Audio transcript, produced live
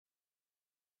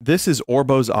This is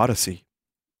Orbo's Odyssey,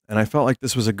 and I felt like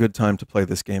this was a good time to play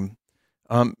this game.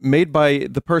 Made by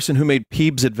the person who made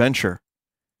Peeb's Adventure.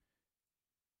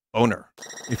 Boner,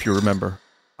 if you remember.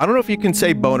 I don't know if you can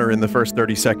say boner in the first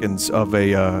 30 seconds of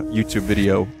a YouTube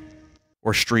video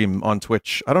or stream on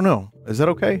Twitch. I don't know. Is that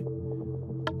okay?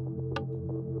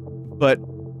 But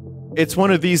it's one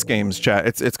of these games, chat.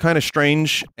 It's kind of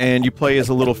strange, and you play as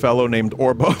a little fellow named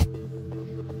Orbo.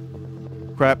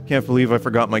 Crap, can't believe I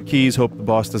forgot my keys. Hope the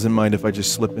boss doesn't mind if I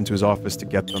just slip into his office to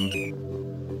get them.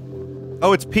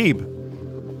 Oh, it's Peeb.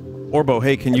 Orbo,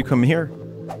 hey, can you come here?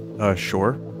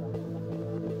 Sure.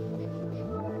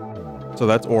 So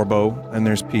that's Orbo, and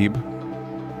there's Peeb.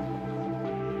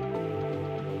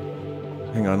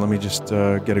 Hang on, let me just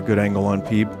get a good angle on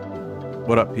Peeb.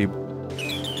 What up, Peeb?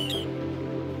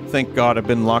 Thank God I've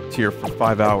been locked here for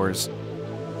 5 hours.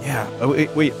 Yeah, oh,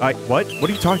 wait, what? What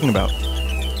are you talking about?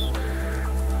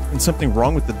 And something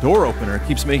wrong with the door opener. It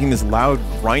keeps making this loud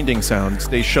grinding sound.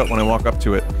 Stays shut when I walk up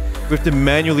to it. We have to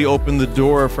manually open the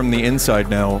door from the inside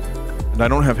now. And I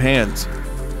don't have hands.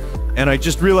 And I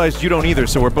just realized you don't either,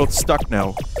 so we're both stuck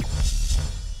now.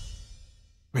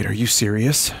 Wait, are you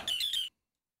serious?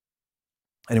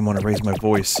 I didn't want to raise my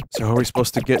voice. So how are we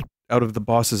supposed to get out of the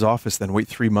boss's office then? Wait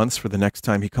 3 months for the next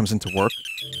time he comes into work?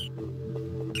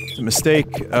 It's a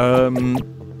mistake.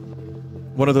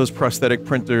 One of those prosthetic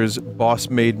printers boss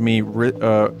made me,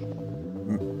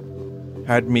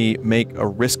 had me make a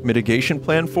risk mitigation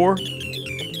plan for.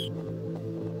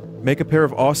 Make a pair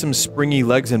of awesome springy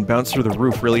legs and bounce through the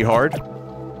roof really hard.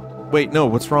 Wait, no,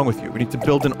 what's wrong with you? We need to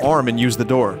build an arm and use the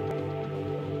door.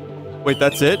 Wait,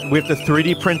 that's it? We have to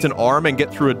 3D print an arm and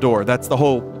get through a door. That's the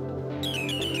whole...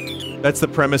 That's the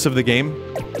premise of the game.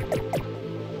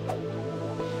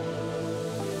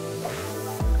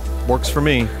 Works for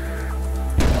me.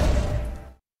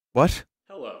 What?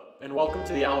 Hello, and welcome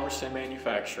to the Alverson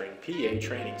Manufacturing PA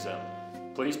Training Zone.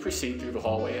 Please proceed through the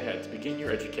hallway ahead to begin your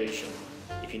education.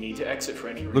 If you need to exit for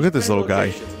any Look at this little guy.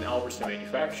 locations in Alverson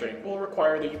Manufacturing, will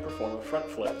require that you perform a front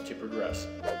flip to progress.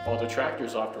 While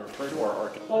detractors often refer to our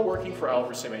arc, while working for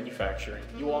Alverson Manufacturing,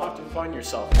 you will often find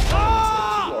yourself in environments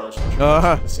that 2 Rs to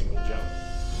traverse with a single jump.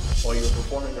 While you are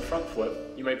performing the front flip,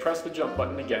 you may press the jump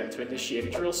button again to initiate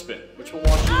a drill spin, which will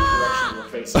launch you in the direction you are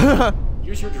facing.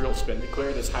 Use your drill spin to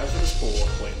clear this hazardous pool of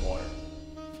flame water.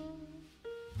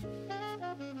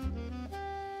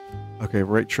 Okay,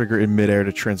 right trigger in midair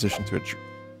to transition to a...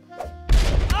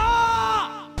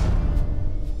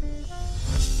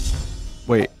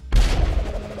 Wait.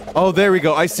 Oh, there we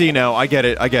go. I see now. I get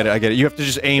it. I get it. I get it. You have to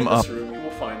just aim up. In this room, you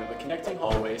will find that the connecting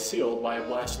hallway is sealed by a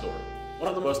blast door. One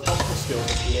of the most helpful skills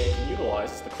the PA can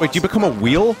utilize is the... Wait, do you become a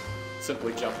wheel?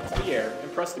 Simply jump into the air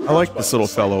and press the... I like this little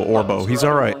fellow, Orbo. He's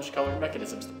alright. Orange-colored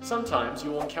mechanisms. Sometimes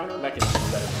you will encounter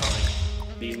mechanisms that are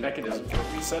coming. These mechanisms will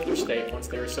reset their state once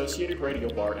their associated radio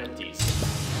bar empties.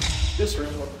 This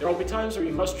room, there will be times where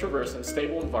you must traverse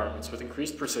unstable environments with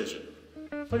increased precision.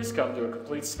 Please come to a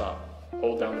complete stop.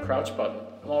 Hold down the crouch button,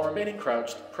 and while remaining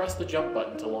crouched, press the jump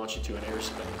button to launch you to an air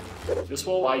spin. This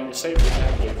will allow you to safely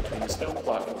navigate between the stone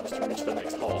platforms to reach the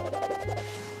next hall.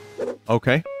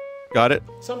 Okay. Got it.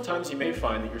 Sometimes you may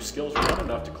find that your skills are not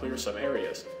enough to clear some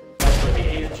areas. That's where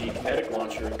the A&G kinetic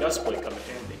launcher and gust plate come in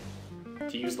handy.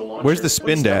 To use the launcher, where's the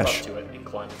spin please step dash? up to it and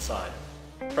climb inside.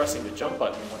 Pressing the jump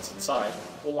button once inside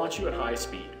will launch you at high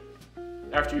speed.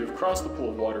 After you have crossed the pool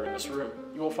of water in this room,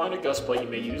 you will find a gust plate you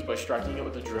may use by striking it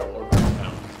with a drill or ground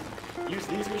pound. Use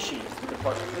these machines to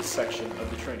depart from this section of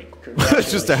the training.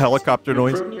 It's just a helicopter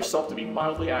noise. You've proven yourself to be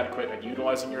mildly adequate at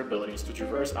utilizing your abilities to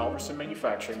traverse Alverson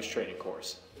Manufacturing's training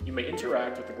course. You may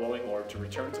interact with the glowing orb to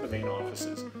return to the main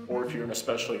offices, or if you're an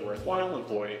especially worthwhile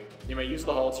employee, you may use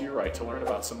the hall to your right to learn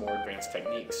about some more advanced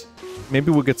techniques.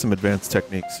 Maybe we'll get some advanced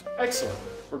techniques. Excellent.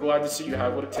 We're glad to see you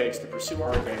have what it takes to pursue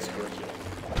our advanced curriculum.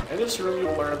 In this room, you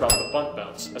will learn about the bunt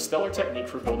bounce, a stellar technique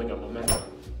for building up momentum.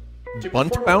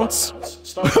 Bunt bounce?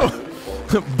 Start by moving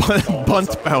forward,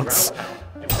 Bunt bounce.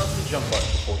 And press the jump button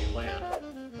before you land.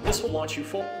 This will launch you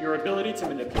full. Your ability to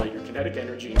manipulate your kinetic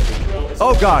energy into a drill is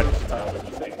more versatile than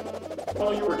you think.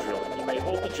 While you are drilling, you may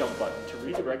hold the jump button to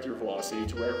redirect your velocity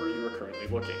to wherever you are currently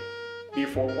looking. Be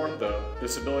forewarned though,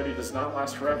 this ability does not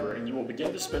last forever and you will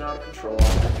begin to spin out of control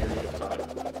after a period of time.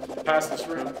 To pass this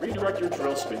room, redirect your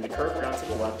drill spin to curve around to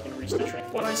the left and reach the train.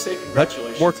 When I say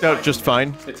congratulations, that worked out just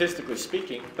fine. Statistically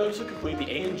speaking, those who complete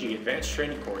the A&G Advanced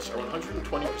Training course are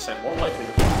 120% more likely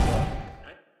to perform.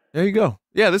 There you go.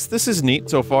 Yeah, this is neat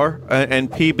so far. And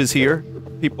Peeb is here.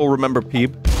 People remember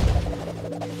Peeb.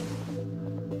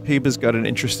 Peeb has got an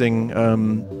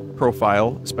interesting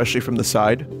profile, especially from the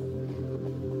side.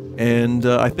 And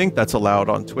I think that's allowed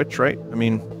on Twitch, right? I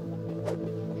mean,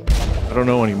 I don't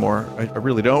know anymore. I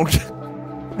really don't.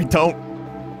 I don't.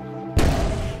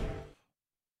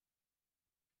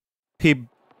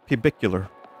 Pubicular.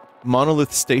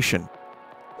 Monolith Station.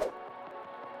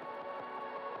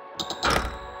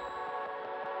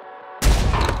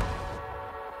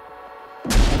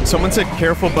 Someone said,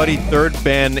 careful buddy, third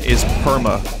ban is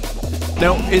perma.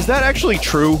 Now, is that actually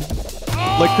true?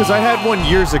 Like, because I had one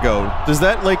years ago. Does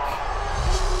that, like...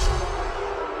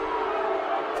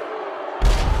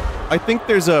 I think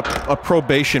there's a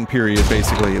probation period,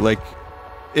 basically. Like,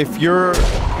 if you're,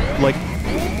 like,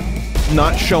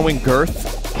 not showing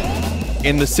girth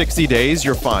in the 60 days,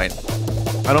 you're fine.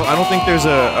 I don't think there's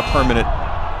a permanent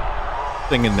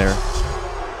thing in there.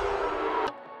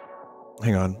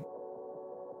 Hang on.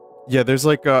 Yeah, there's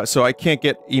like, so I can't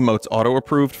get emotes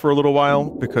auto-approved for a little while,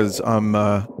 because,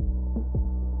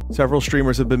 several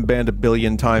streamers have been banned 1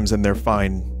 billion times and they're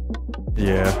fine.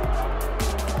 Yeah.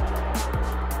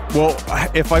 Well,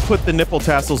 if I put the nipple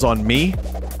tassels on me,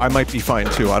 I might be fine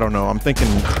too, I don't know. I'm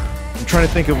trying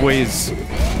to think of ways...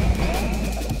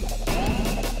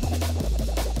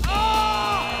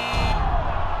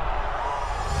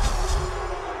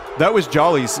 That was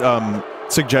Jolly's,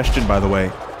 suggestion, by the way.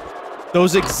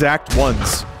 Those exact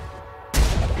ones.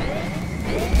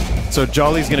 So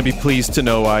Jolly's gonna be pleased to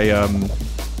know I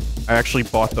actually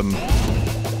bought them.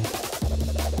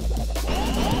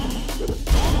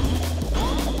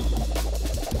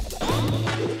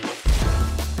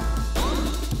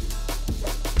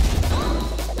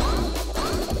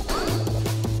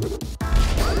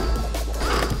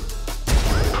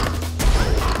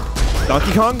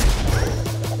 Donkey Kong?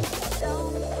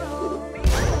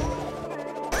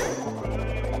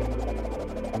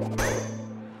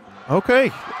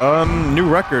 Okay, new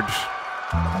record.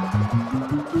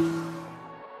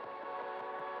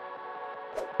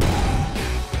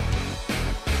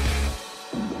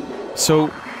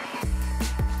 So,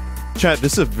 chat,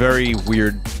 this is very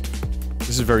weird. This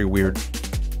is very weird.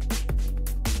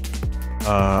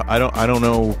 I don't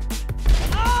know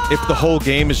if the whole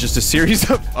game is just a series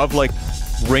of like,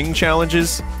 ring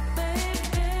challenges.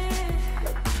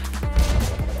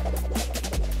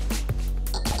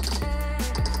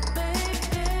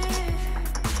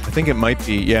 I think it might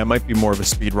be, yeah, it might be more of a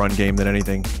speedrun game than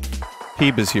anything.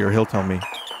 Peeb is here, he'll tell me.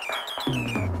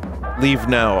 Leave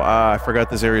now. Ah, I forgot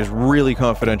this area is really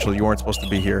confidential, you weren't supposed to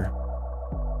be here.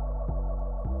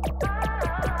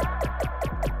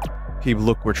 Peeb,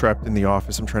 look, we're trapped in the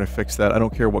office, I'm trying to fix that. I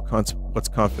don't care what's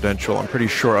confidential. I'm pretty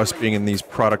sure us being in these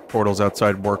product portals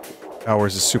outside work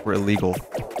hours is super illegal.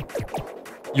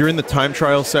 You're in the time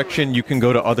trial section, you can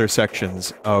go to other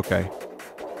sections. Oh, okay.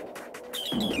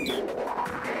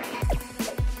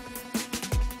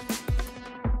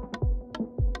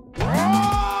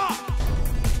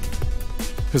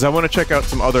 Because I want to check out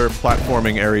some other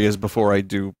platforming areas before I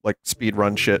do, like,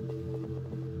 speedrun shit.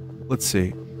 Let's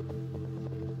see.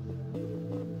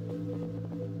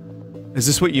 Is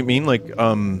this what you mean? Like,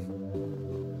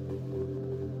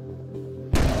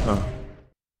 Huh.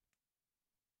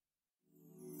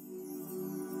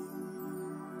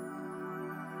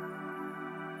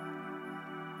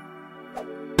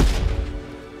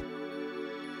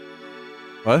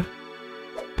 What?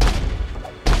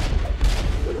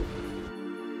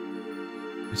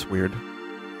 It's weird.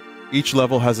 Each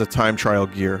level has a time trial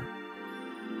gear.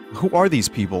 Who are these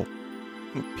people?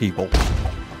 People.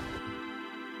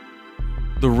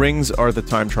 The rings are the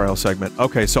time trial segment.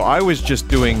 Okay, so I was just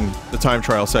doing the time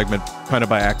trial segment kind of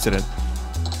by accident.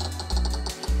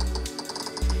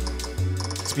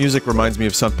 This music reminds me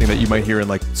of something that you might hear in,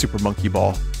 like, Super Monkey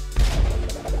Ball.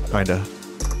 Kinda.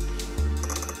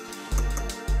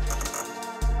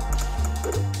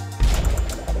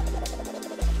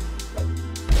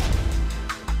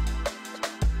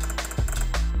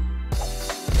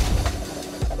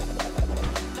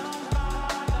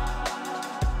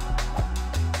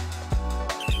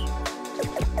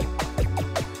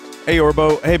 Hey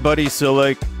Orbo, hey buddy, so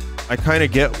like, I kinda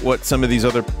get what some of these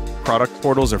other product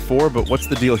portals are for, but what's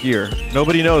the deal here?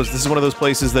 Nobody knows. This is one of those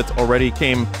places that already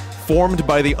came formed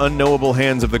by the unknowable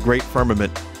hands of the great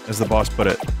firmament, as the boss put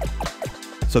it.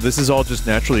 So this is all just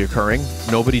naturally occurring?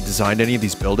 Nobody designed any of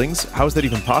these buildings? How is that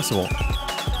even possible?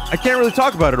 I can't really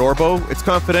talk about it, Orbo. It's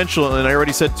confidential and I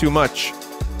already said too much.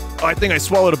 Oh, I think I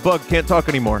swallowed a bug, can't talk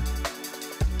anymore.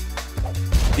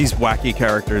 These wacky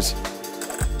characters.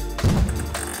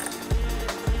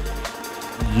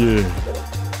 Yeah.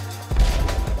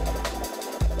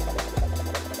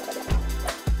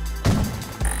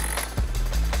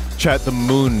 Chat, the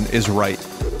moon is right.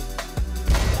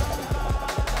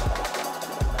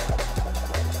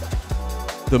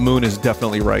 The moon is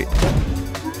definitely right.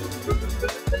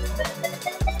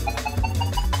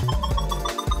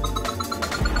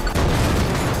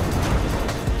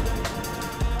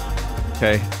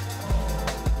 Okay.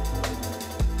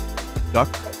 Duck.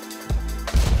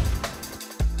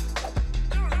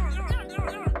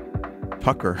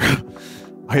 Tucker.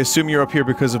 I assume you're up here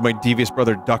because of my devious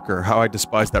brother Ducker. How I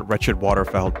despise that wretched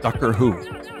waterfowl. Ducker who?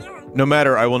 No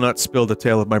matter, I will not spill the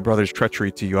tale of my brother's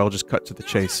treachery to you. I will just cut to the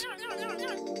chase.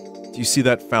 Do you see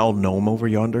that foul gnome over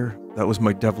yonder? That was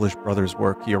my devilish brother's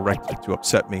work. He erected it to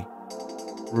upset me.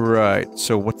 Right,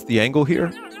 so what's the angle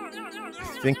here?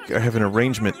 I think I have an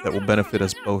arrangement that will benefit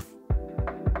us both.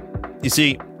 You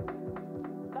see,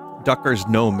 Ducker's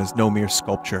gnome is no mere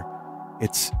sculpture.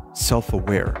 It's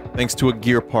self-aware, thanks to a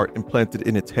gear part implanted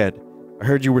in its head. I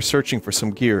heard you were searching for some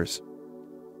gears.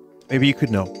 Maybe you could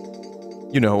know.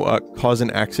 You know, cause an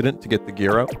accident to get the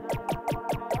gear out.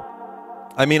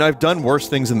 I mean, I've done worse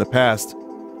things in the past.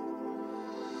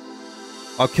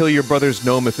 I'll kill your brother's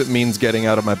gnome if it means getting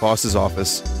out of my boss's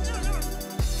office.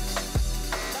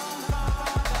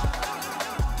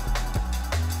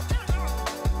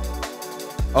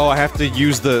 Oh, I have to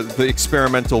use the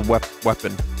experimental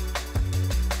weapon.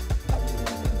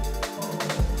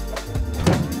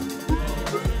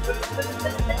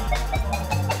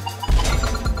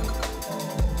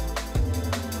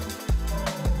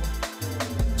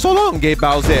 So long, Gay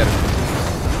Bowser.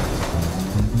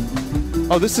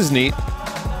 Oh, this is neat.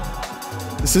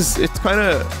 It's kind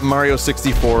of Mario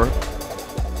 64.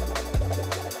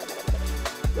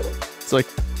 It's like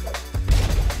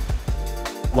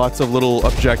lots of little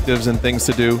objectives and things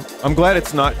to do. I'm glad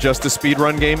it's not just a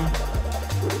speedrun game.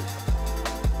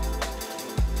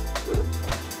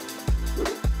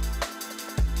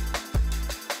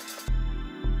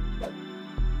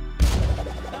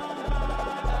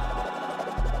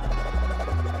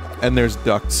 And there's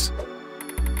ducks.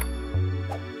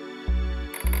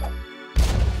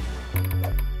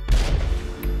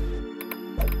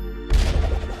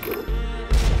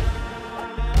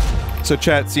 So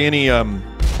chat, see any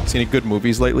good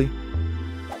movies lately?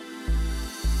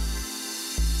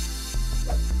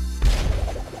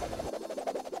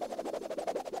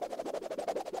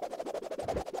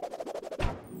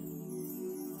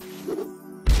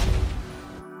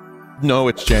 No,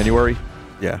 it's January.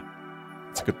 Yeah.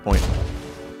 That's a good point.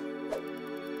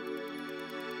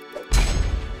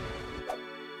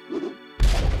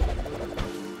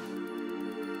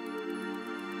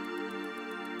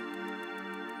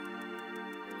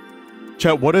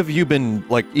 Chat, what have you been,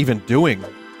 like, even doing?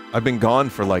 I've been gone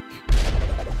for, like,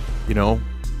 you know,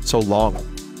 so long.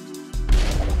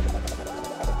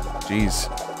 Jeez.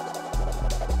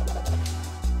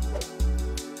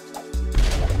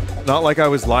 Not like I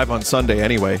was live on Sunday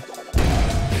anyway.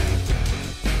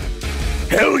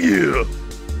 Hell yeah!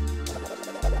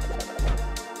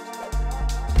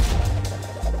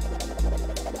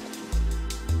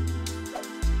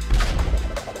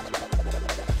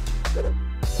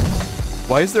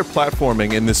 Why is there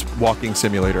platforming in this walking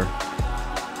simulator?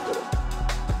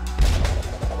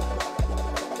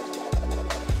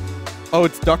 Oh,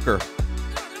 it's Ducker.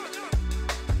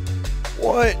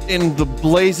 What in the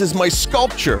blaze is my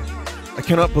sculpture? I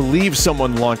cannot believe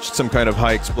someone launched some kind of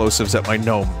high explosives at my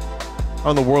gnome. How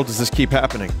in the world does this keep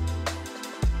happening?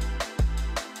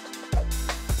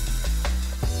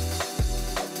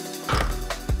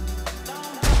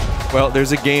 Well,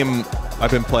 there's a game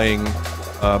I've been playing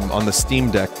on the Steam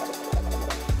Deck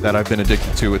that I've been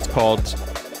addicted to. It's called...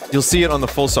 You'll see it on the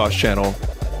Full Sauce channel.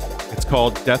 It's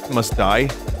called Death Must Die.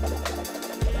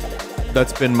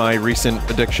 That's been my recent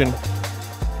addiction.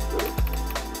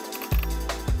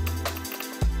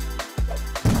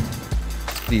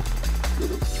 It's deep.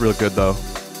 It's real good, though.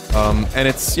 And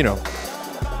it's, you know...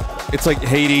 It's like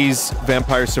Hades,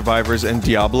 Vampire Survivors, and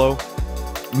Diablo.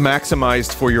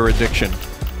 Maximized for your addiction.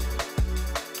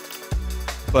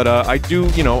 But I do,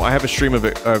 you know, I have a stream of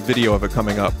it, a video of it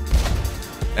coming up.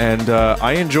 And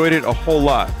I enjoyed it a whole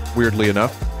lot, weirdly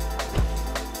enough.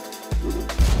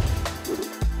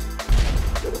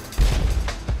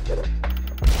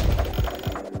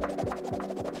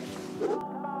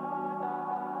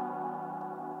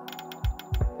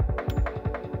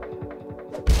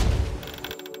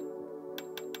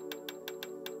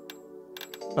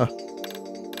 Huh.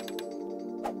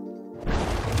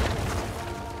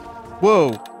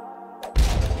 Whoa!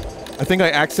 I think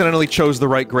I accidentally chose the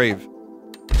right grave.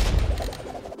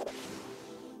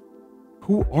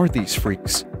 Who are these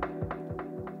freaks?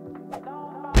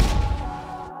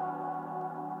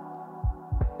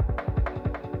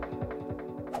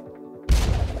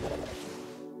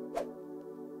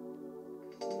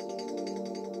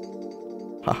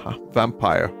 Haha,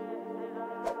 vampire.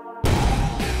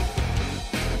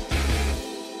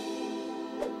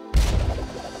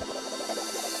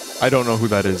 I don't know who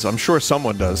that is. I'm sure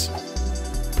someone does.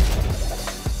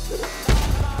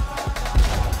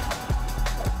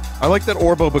 I like that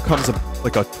Orbo becomes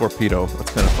like a torpedo.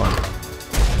 That's kind of fun.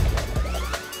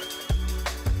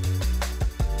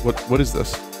 What is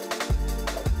this?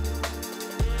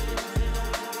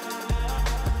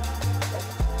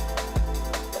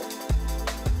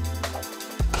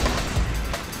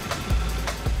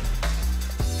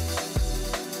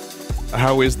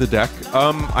 How is the deck?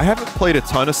 I haven't played a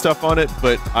ton of stuff on it,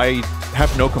 but I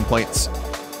have no complaints.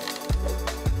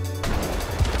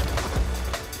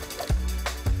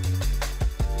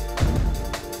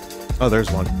 Oh, there's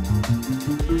one.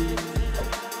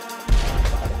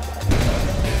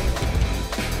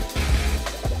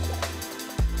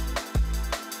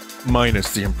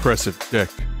 Minus the impressive deck.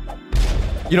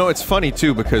 You know, it's funny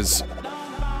too, because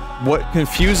what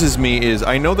confuses me is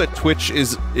I know that Twitch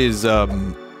is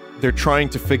they're trying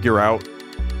to figure out,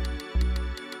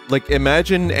 like,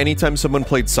 imagine anytime someone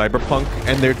played Cyberpunk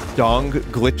and their dong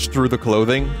glitched through the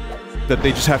clothing, that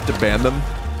they just have to ban them.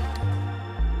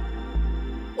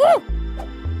 Woo!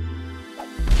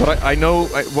 But I know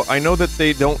that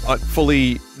they don't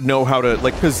fully know how to,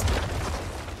 like, because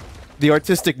the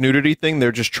artistic nudity thing,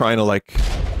 they're just trying to, like,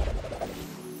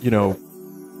 you know,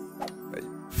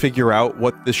 figure out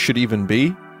what this should even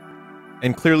be.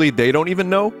 And clearly they don't even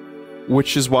know,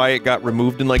 which is why it got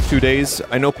removed in like 2 days.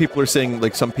 I know people are saying,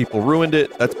 like, some people ruined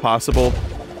it. That's possible.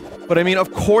 But I mean,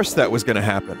 of course that was gonna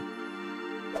happen.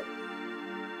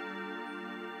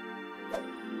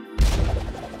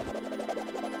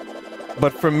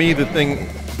 But for me, the thing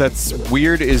that's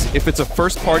weird is if it's a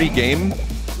first-party game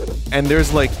and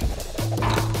there's, like,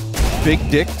 big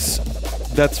dicks,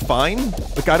 that's fine.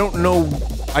 Like, I don't know...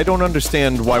 I don't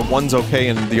understand why one's okay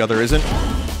and the other isn't.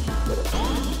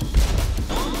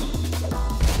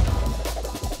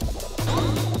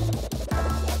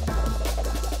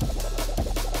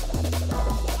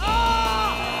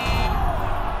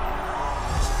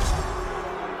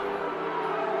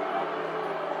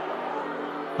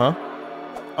 Huh?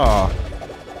 Aw.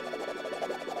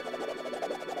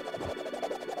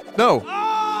 No!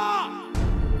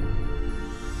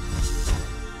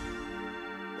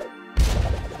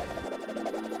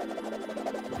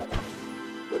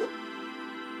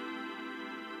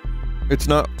 It's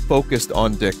not focused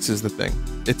on dicks is the thing.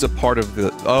 It's a part of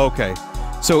the... Oh, okay.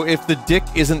 So if the dick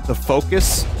isn't the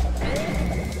focus,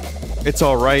 it's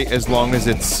alright as long as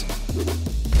it's...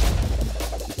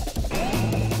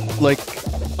 like...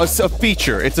 a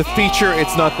feature. It's a feature,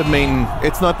 it's not the main...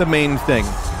 it's not the main thing.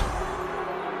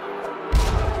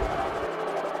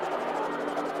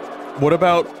 What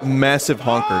about massive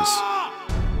honkers?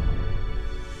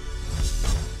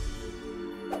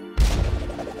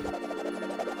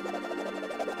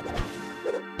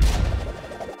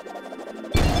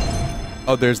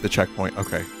 Oh, there's the checkpoint.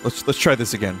 Okay. Let's try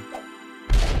this again.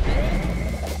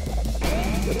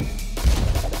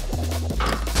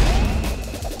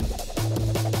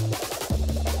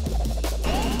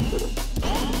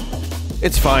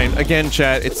 It's fine. Again,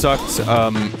 chat, it sucks.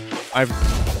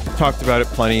 I've talked about it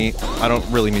plenty. I don't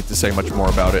really need to say much more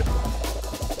about it.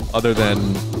 Other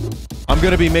than... I'm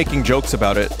gonna be making jokes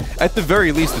about it. At the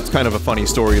very least, it's kind of a funny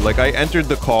story. Like, I entered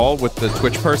the call with the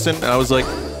Twitch person, and I was like,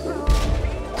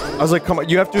 come on,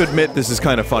 you have to admit this is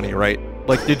kind of funny, right?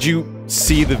 Like, did you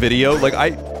see the video? Like,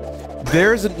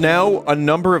 there's now a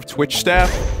number of Twitch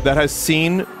staff that has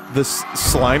seen the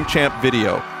Slime Champ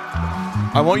video.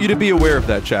 I want you to be aware of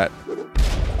that, chat.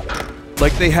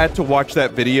 Like, they had to watch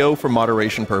that video for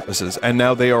moderation purposes, and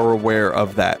now they are aware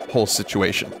of that whole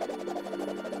situation.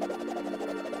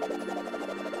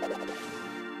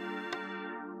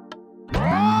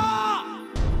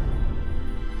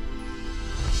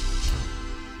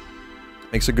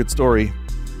 Makes a good story.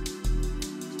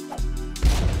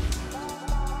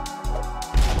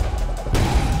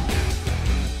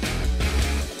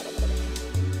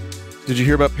 Did you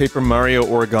hear about Paper Mario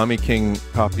Origami King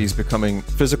copies becoming...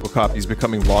 physical copies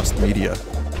becoming lost media?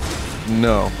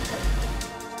 No.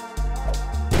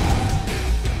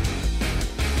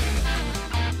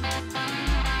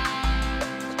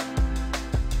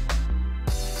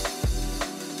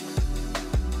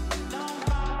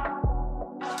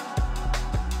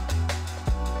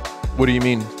 What do you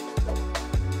mean?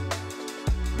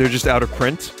 They're just out of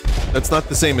print? That's not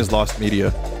the same as lost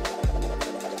media.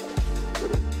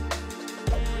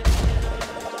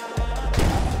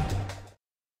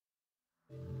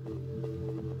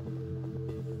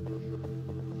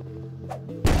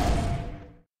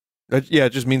 Yeah,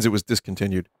 it just means it was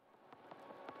discontinued.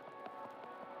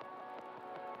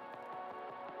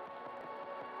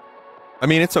 I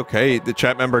mean, it's okay. The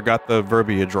chat member got the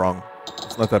verbiage wrong.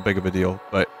 It's not that big of a deal,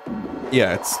 but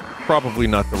yeah, it's probably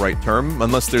not the right term,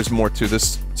 unless there's more to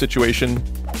this situation.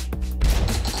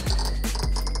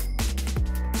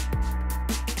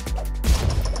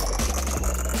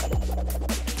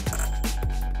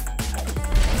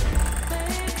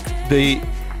 The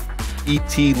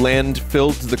ET land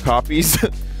filled the copies.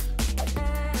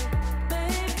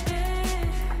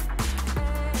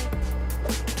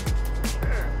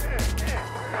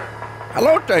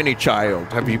 Hello, tiny child.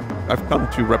 I've come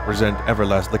to represent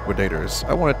Everlast Liquidators.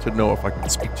 I wanted to know if I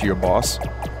could speak to your boss.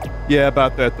 Yeah,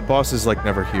 about that. The boss is, like,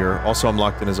 never here. Also, I'm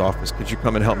locked in his office. Could you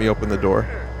come and help me open the door?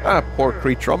 Ah, poor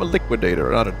creature. I'm a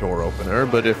liquidator, not a door opener.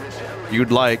 But if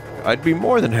you'd like, I'd be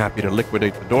more than happy to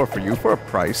liquidate the door for you for a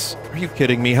price. Are you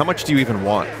kidding me? How much do you even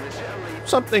want?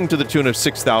 Something to the tune of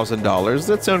 $6,000. Does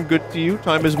that sound good to you?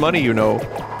 Time is money, you know.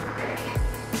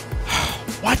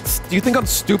 What? Do you think I'm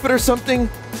stupid or something?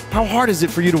 How hard is it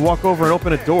for you to walk over and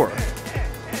open a door?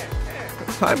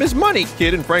 Time is money,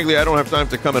 kid, and frankly, I don't have time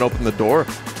to come and open the door.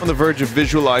 I'm on the verge of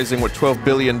visualizing what $12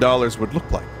 billion would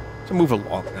look like. So move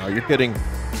along now, you're getting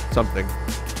something.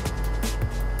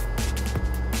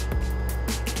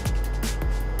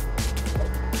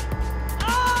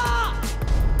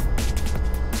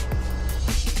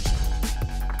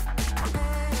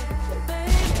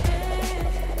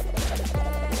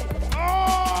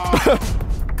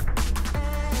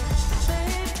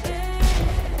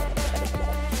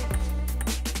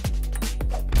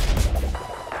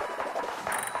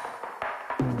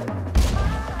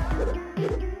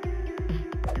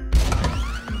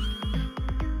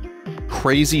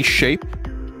 Crazy shape.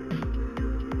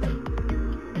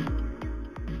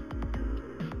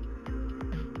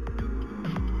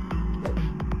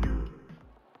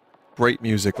 Great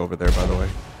music over there, by the way.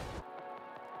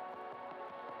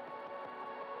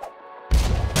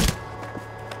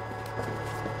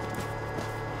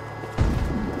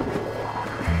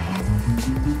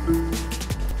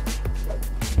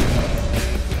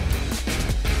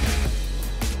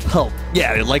 Pulp.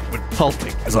 Yeah, I like when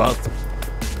pulping is awesome.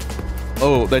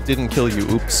 Oh, that didn't kill you.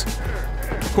 Oops.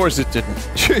 Of course it didn't.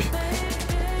 You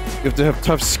have to have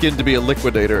tough skin to be a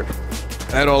liquidator.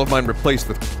 I had all of mine replaced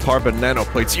with carbon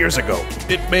nanoplates years ago.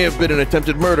 It may have been an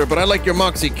attempted murder, but I like your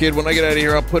moxie, kid. When I get out of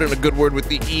here, I'll put in a good word with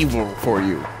the evil for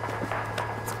you.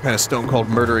 It's the kind of stone cold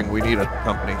murdering we need at the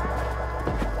company.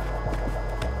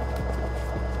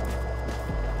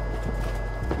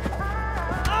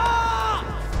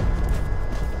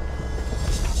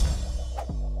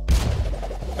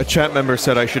 A chat member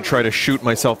said I should try to shoot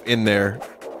myself in there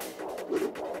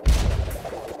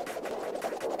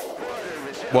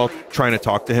while trying to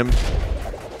talk to him.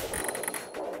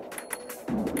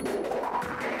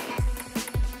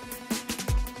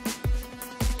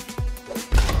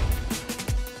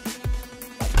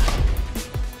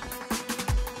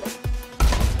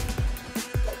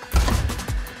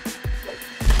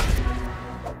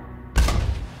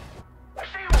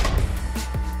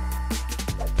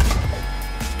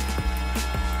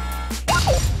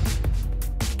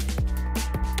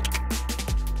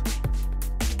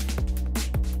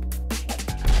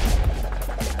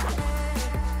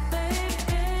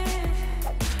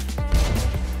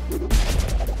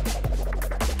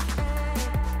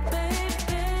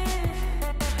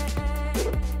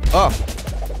 Oh!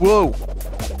 Whoa!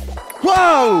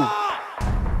 Whoa!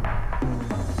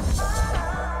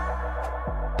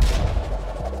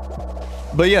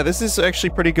 But yeah, this is actually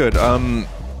pretty good.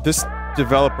 This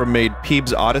developer made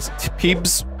Peeb's Odyssey,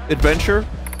 Peeb's Adventure?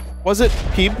 Was it?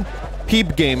 Peeb?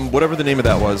 Peeb Game, whatever the name of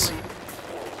that was.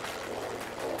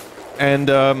 And,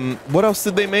 what else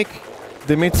did they make?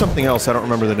 They made something else, I don't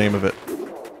remember the name of it.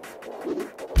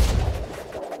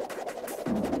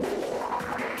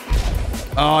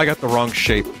 Oh, I got the wrong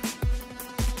shape.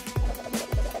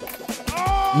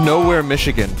 Nowhere,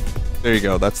 Michigan. There you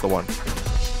go, that's the one.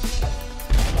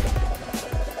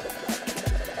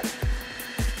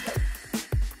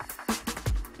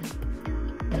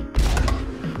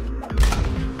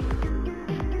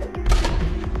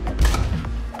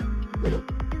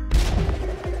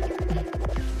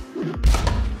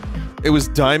 It was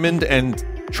diamond and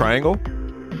triangle?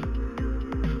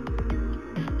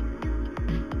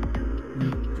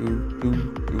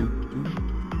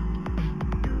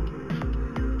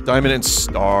 Diamond and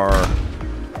star.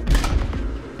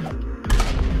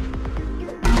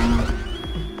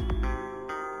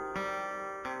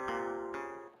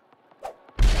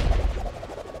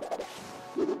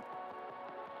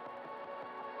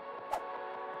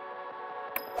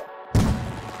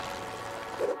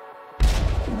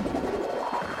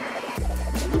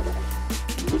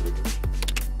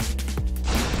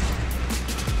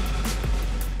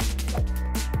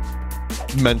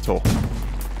 Mental.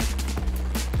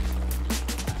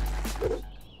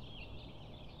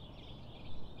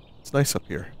 It's nice up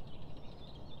here.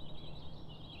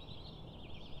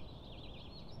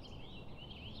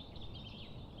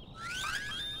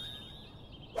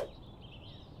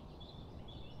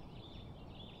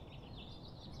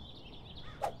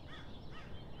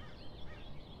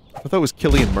 I thought it was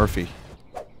Cillian Murphy.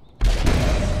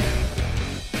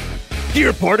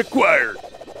 Gear part acquired!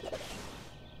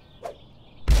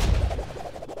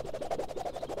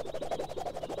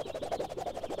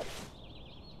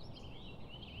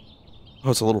 Oh,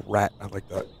 it's a little rat. I like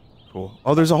that. Cool.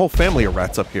 Oh, there's a whole family of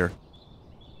rats up here.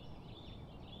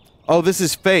 Oh, this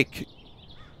is fake.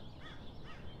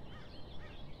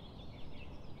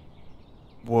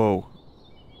 Whoa.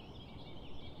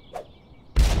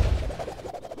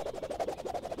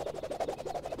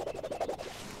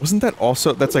 Wasn't that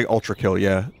also... That's like Ultra Kill,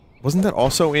 yeah. Wasn't that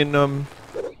also in,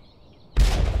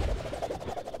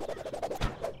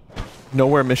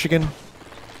 Nowhere, Michigan?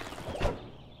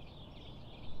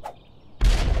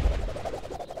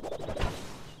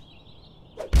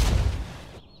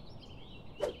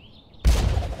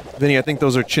 Vinny, I think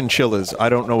those are chinchillas. I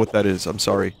don't know what that is. I'm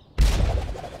sorry.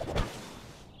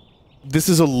 This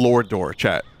is a lore door,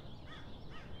 chat.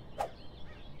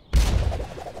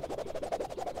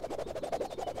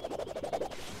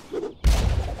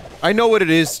 I know what it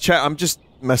is, chat. I'm just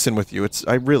messing with you.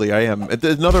 I am. It's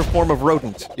another form of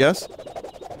rodent, yes?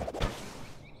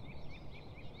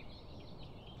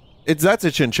 That's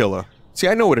a chinchilla. See,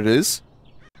 I know what it is.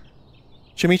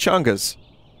 Chimichangas.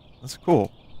 That's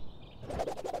cool.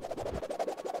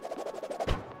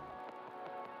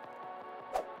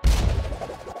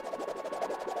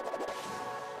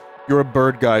 You're a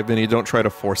bird guy, Vinny. Don't try to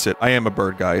force it. I am a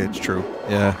bird guy. It's true.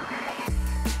 Yeah.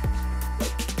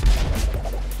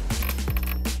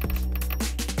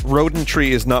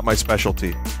 Rodentry is not my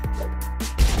specialty.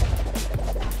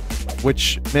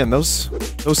 Which, man, those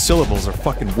syllables are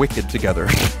fucking wicked together.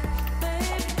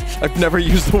 I've never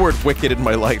used the word wicked in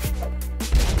my life.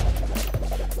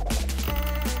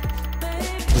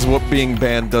 This is what being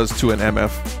banned does to an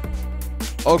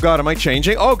MF. Oh god, am I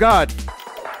changing? Oh god!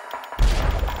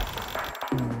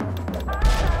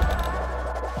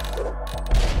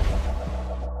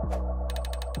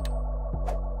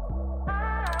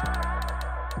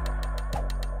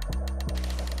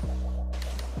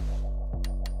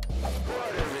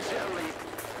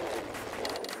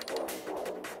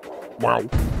 Wow.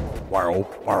 Wow.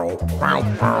 Wow. Wow.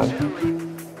 Wow.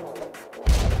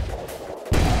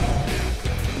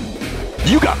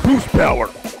 You got boost power!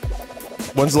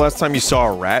 When's the last time you saw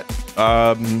a rat?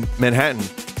 Manhattan.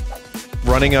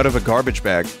 Running out of a garbage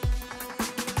bag.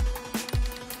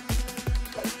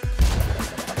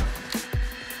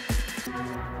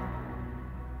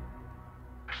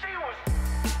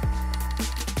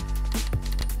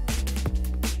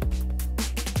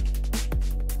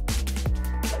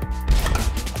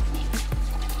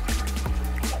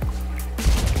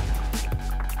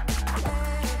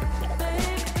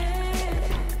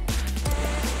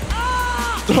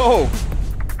 Oh!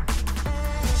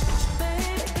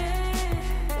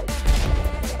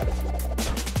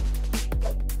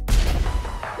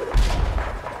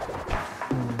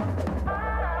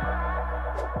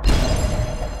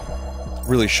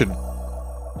 Really should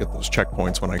get those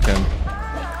checkpoints when I can.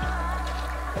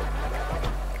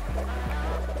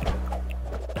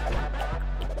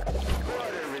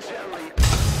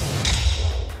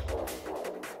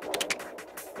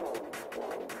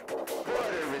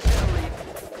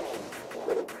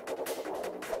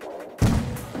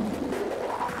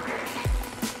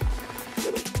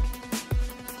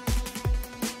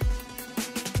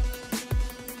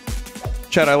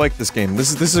 Chat, I like this game.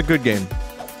 This is a good game.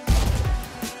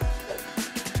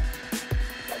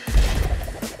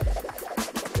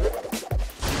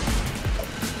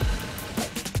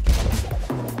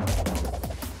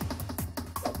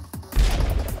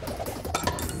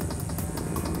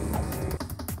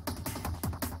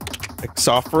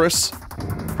 Exophorus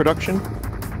production.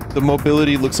 The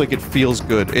mobility looks like it feels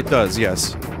good. It does,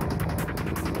 yes.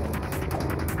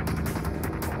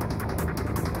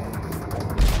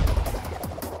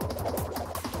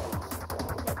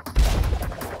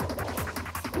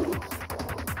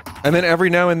 And then every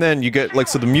now and then you get, like,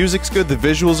 so the music's good, the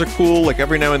visuals are cool, like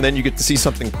every now and then you get to see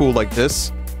something cool like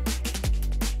this.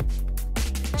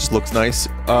 Just looks nice.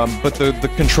 But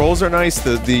the controls are nice,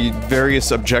 the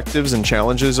various objectives and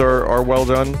challenges are well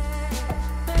done.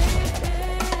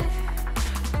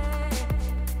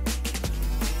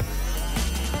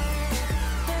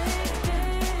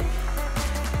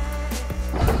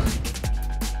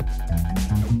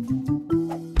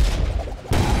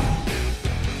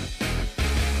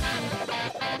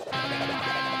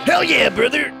 Hell yeah,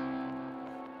 brother!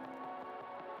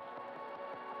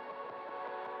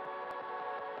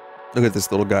 Look at this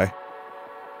little guy.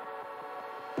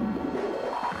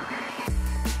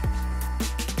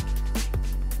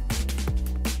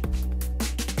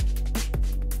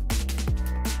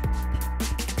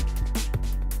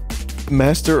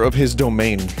 Master of his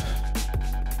domain.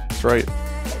 That's right.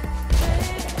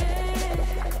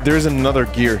 There's another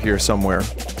gear here somewhere.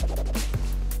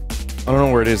 I don't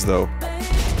know where it is, though.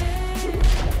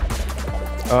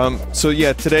 So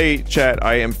yeah, today, chat,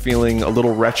 I am feeling a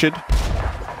little wretched.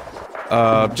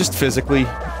 Just physically.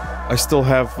 I still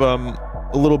have, a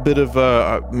little bit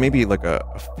of, maybe like a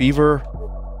fever.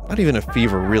 Not even a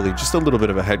fever, really. Just a little bit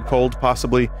of a head cold,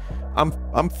 possibly.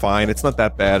 I'm fine. It's not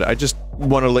that bad. I just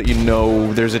want to let you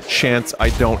know there's a chance I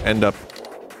don't end up,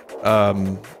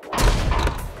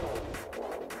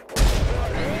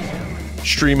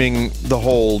 streaming the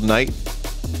whole night.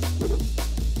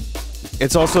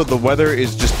 It's also, the weather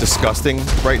is just disgusting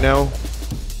right now.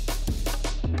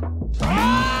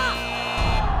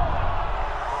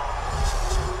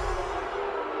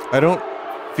 I don't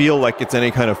feel like it's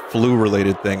any kind of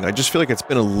flu-related thing. I just feel like it's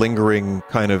been a lingering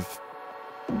kind of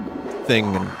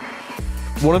thing. And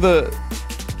one of the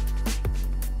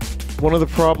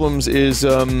problems is,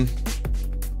 you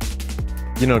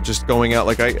know, just going out.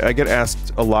 Like, I get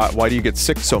asked a lot, why do you get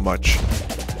sick so much?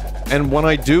 And when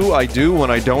I do, I do. When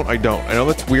I don't, I don't. I know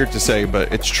that's weird to say, but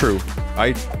it's true.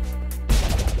 I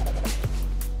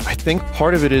think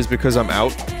part of it is because I'm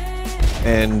out,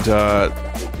 and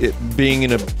it being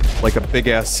in a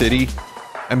big-ass city,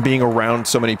 and being around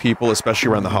so many people, especially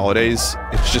around the holidays,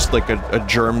 it's just like a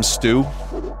germ stew.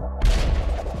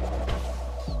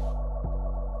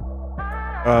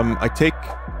 I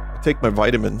take my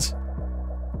vitamins,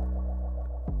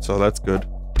 so that's good.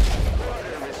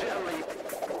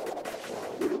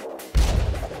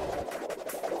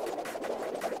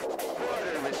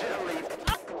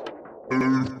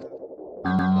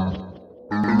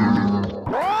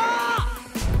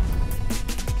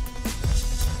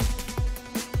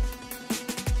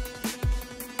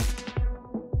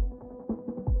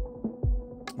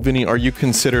 Vinny, are you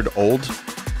considered old?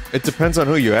 It depends on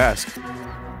who you ask.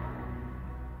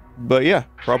 But yeah,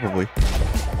 probably.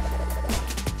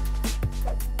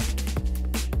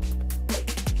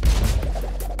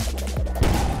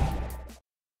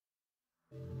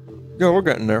 Yeah, we're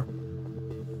getting there.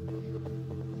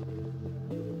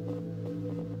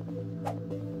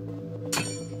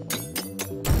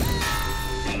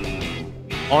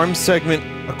 Arm segment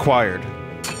acquired.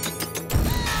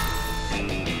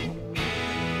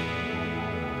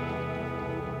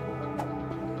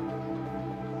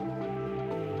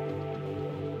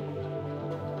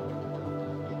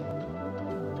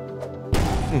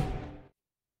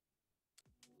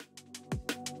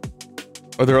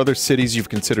 Are there other cities you've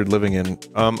considered living in?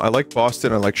 I like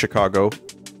Boston, I like Chicago.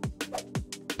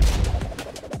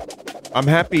 I'm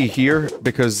happy here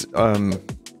because, I'm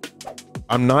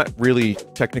not really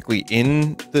technically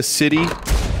in the city.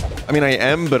 I mean, I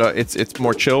am, but it's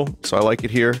more chill, so I like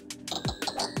it here.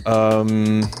 I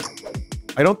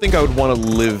don't think I would want to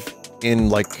live in,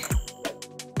 like,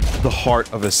 the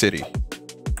heart of a city.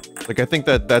 Like, I think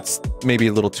that's maybe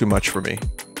a little too much for me.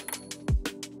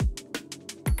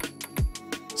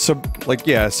 Like,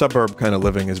 yeah, suburb kind of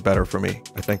living is better for me,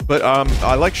 I think. But,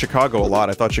 I like Chicago a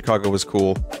lot. I thought Chicago was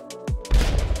cool.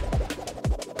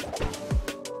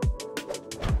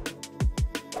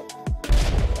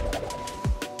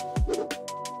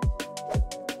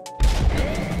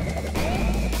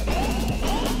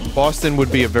 Boston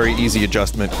would be a very easy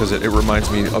adjustment, because it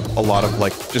reminds me of a lot of,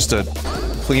 like, just a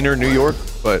cleaner New York,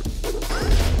 but...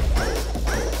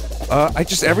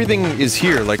 everything is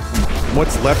here, like...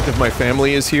 What's left of my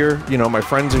family is here. You know, my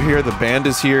friends are here. The band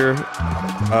is here.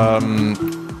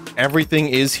 Everything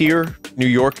is here. New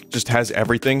York just has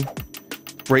everything.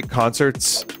 Great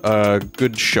concerts.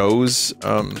 Good shows.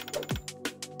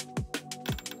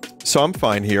 So I'm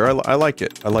fine here. I like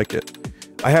it. I like it.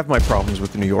 I have my problems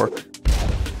with New York.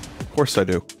 Of course I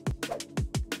do.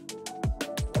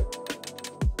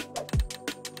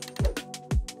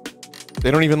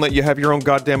 They don't even let you have your own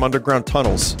goddamn underground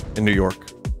tunnels in New York.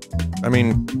 I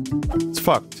mean, it's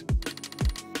fucked.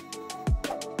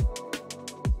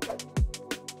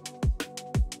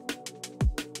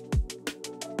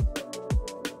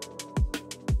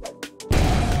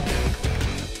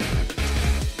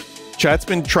 Chat's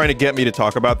been trying to get me to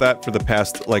talk about that for the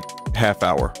past, like, half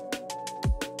hour.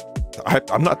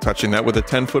 I'm not touching that with a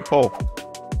 10-foot pole.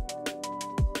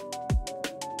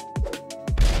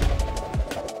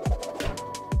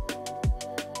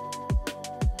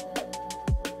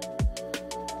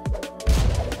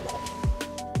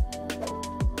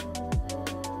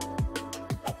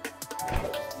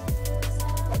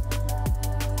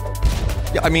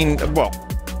 Yeah, I mean, well,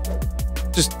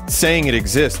 just saying it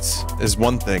exists is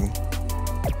one thing.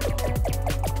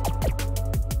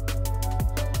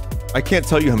 I can't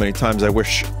tell you how many times I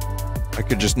wish I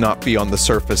could just not be on the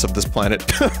surface of this planet.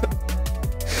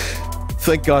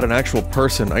 Thank God, an actual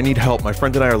person. I need help. My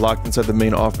friend and I are locked inside the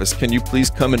main office. Can you please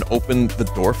come and open the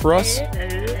door for us?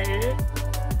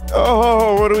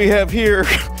 Oh, what do we have here?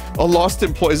 A lost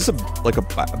employee. Is this like a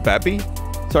babby?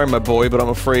 Sorry, my boy, but I'm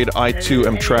afraid I too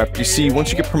am trapped. You see,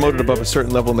 once you get promoted above a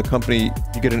certain level in the company,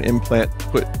 you get an implant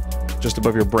put just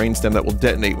above your brainstem that will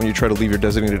detonate when you try to leave your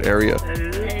designated area.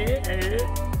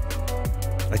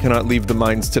 I cannot leave the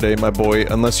mines today, my boy,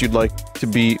 unless you'd like to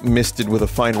be misted with a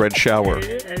fine red shower.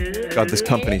 God, this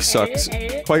company sucks.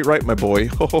 Quite right, my boy.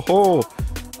 Ho ho ho!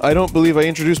 I don't believe I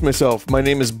introduced myself. My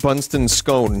name is Bunston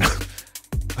Scone.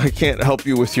 I can't help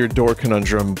you with your door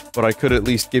conundrum, but I could at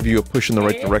least give you a push in the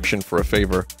right direction for a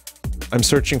favor. I'm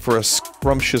searching for a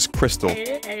scrumptious crystal.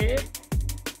 Give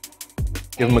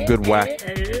him a good whack.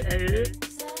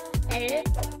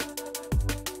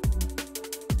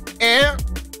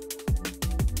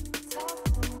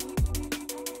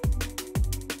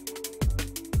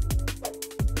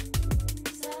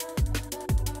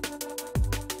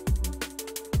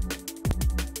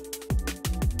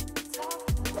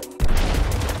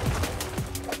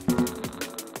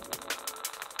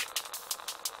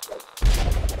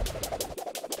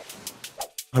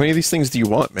 How many of these things do you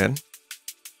want, man?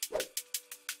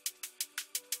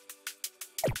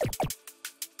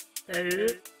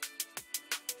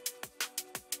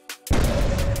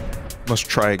 Must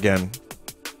try again.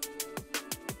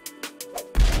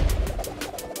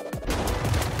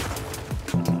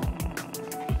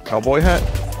 Cowboy hat?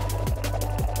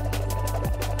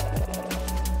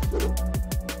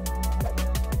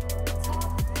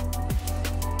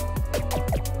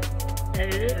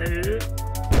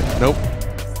 Nope.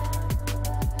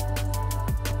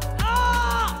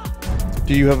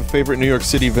 Do you have a favorite New York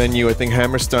City venue? I think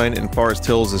Hammerstein and Forest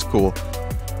Hills is cool.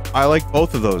 I like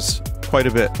both of those quite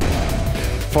a bit.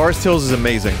 Forest Hills is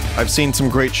amazing. I've seen some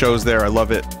great shows there. I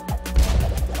love it.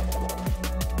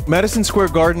 Madison Square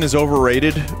Garden is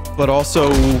overrated, but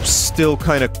also still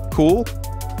kind of cool.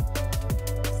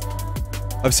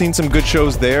 I've seen some good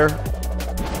shows there.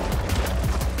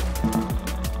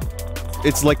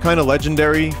 It's like kind of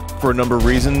legendary for a number of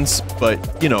reasons,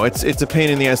 but you know, it's a pain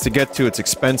in the ass to get to. It's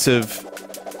expensive.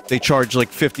 They charge like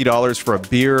 $50 for a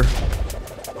beer.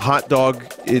 Hot dog,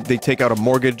 they take out a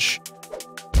mortgage.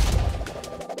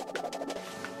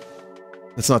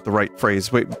 That's not the right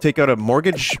phrase. Wait, take out a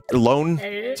mortgage? A loan?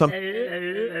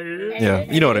 Yeah,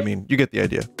 you know what I mean. You get the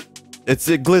idea. It's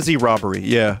a glizzy robbery,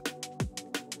 yeah.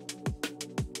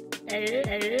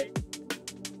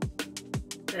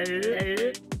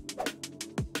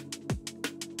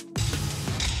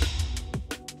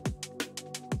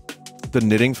 The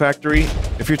Knitting Factory.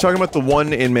 If you're talking about the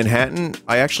one in Manhattan,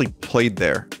 I actually played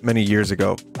there many years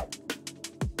ago.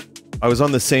 I was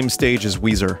on the same stage as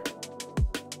Weezer.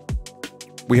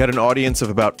 We had an audience of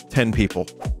about 10 people.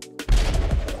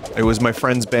 It was my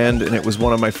friend's band, and it was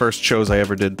one of my first shows I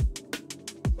ever did.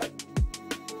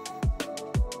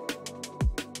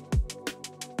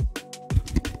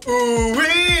 Ooh,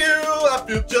 I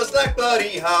feel just like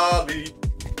Buddy Holly.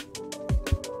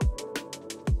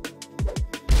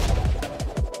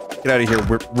 Get out of here,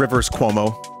 Rivers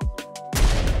Cuomo.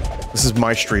 This is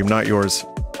my stream, not yours.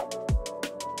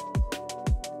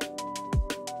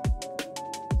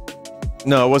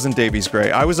 No, it wasn't Davies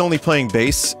Gray. I was only playing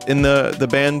bass in the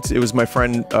band. It was my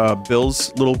friend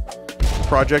Bill's little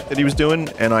project that he was doing,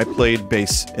 and I played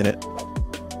bass in it.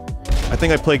 I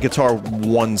think I played guitar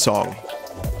one song.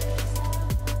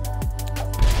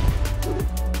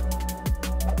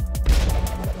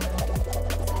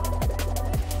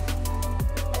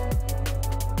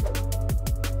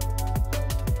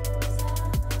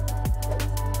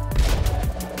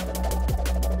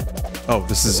 Oh,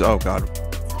 this is... oh god.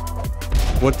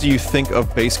 What do you think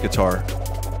of bass guitar?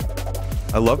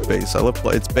 I love bass. I love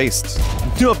play. It's bass.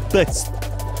 No, bass.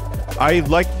 I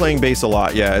like playing bass a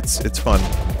lot. Yeah, it's fun.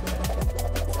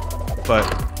 But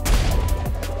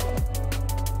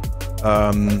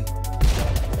I'm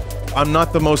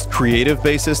not the most creative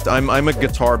bassist. I'm a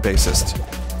guitar bassist.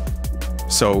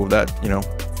 So that, you know,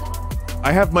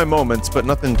 I have my moments, but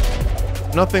nothing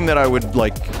that I would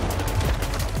like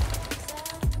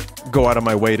go out of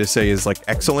my way to say is like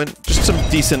excellent. Just some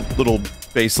decent little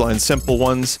bass lines, simple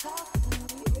ones.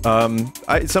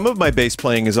 Some of my bass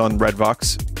playing is on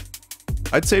Redvox.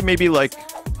 I'd say maybe like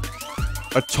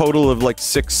a total of like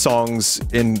 6 songs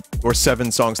or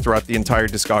 7 songs throughout the entire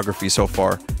discography so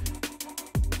far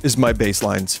is my bass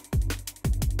lines.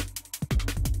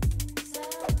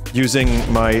 using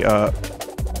my,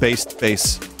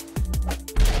 base.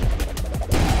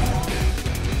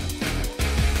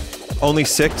 Only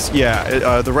 6?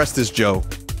 Yeah, the rest is Joe.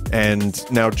 And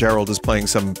now Gerald is playing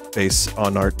some bass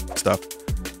on our stuff.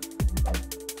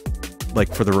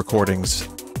 Like, for the recordings.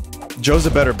 Joe's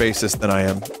a better bassist than I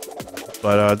am.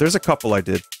 But, there's a couple I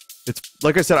did. It's,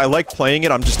 like I said, I like playing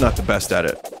it, I'm just not the best at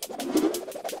it.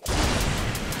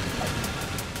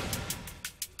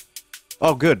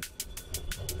 Oh, good.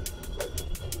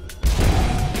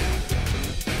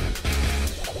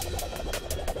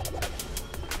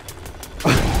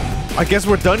 I guess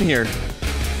we're done here.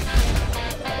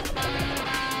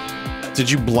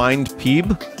 Did you blind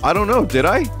Peeb? I don't know, did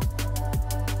I?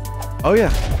 Oh, yeah.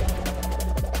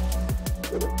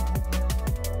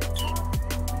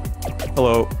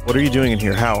 Hello, what are you doing in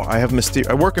here? How? I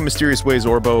work in mysterious ways,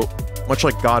 Orbo. Much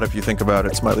like God, if you think about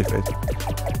it, smiley face.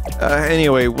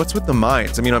 Anyway, what's with the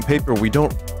mines? I mean, on paper, we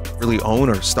don't really own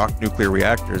or stock nuclear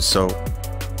reactors, so...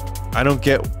 I don't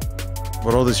get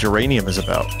what all this uranium is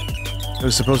about. It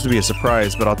was supposed to be a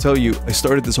surprise, but I'll tell you, I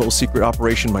started this whole secret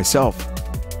operation myself.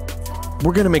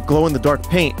 We're gonna make glow-in-the-dark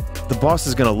paint. The boss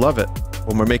is gonna love it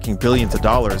when we're making billions of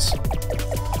dollars.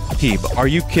 Peeb, are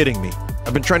you kidding me?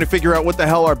 I've been trying to figure out what the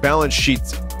hell our balance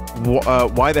sheets...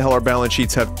 why the hell our balance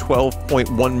sheets have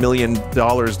 $12.1 million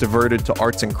diverted to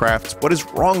arts and crafts. What is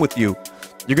wrong with you?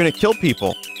 You're gonna kill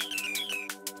people.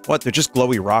 What? They're just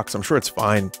glowy rocks. I'm sure it's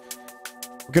fine.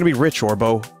 We're gonna be rich,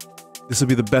 Orbo. This will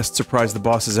be the best surprise the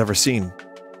boss has ever seen.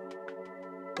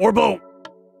 Orbo!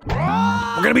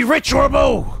 We're gonna be rich,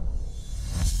 Orbo!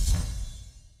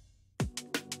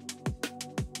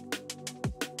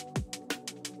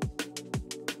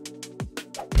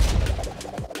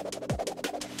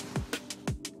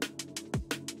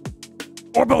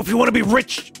 Orbo, if you want to be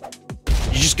rich,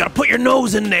 you just gotta put your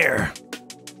nose in there.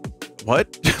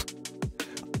 What?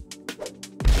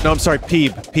 No, I'm sorry,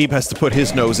 Peeb. Peeb has to put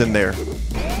his nose in there.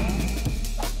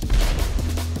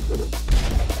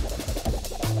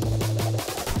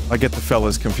 I get the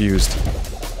fellas confused.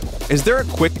 Is there a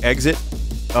quick exit?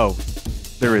 Oh,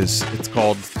 there is. It's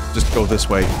called, just go this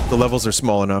way. The levels are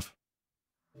small enough.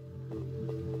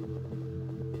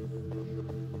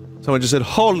 Someone just said,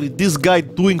 holy, this guy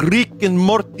doing Rick and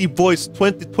Morty voice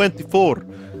 2024.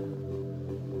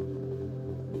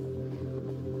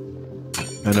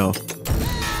 I know.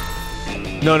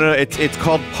 No, it's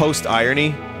called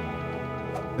post-irony.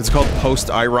 It's called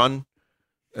post-iron.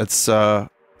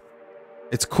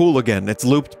 It's cool again. It's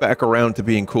looped back around to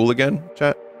being cool again,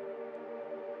 chat.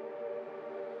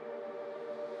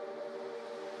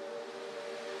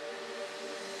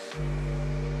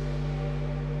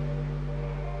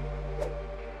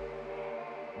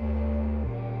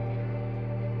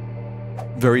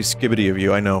 Very skibbity of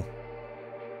you, I know.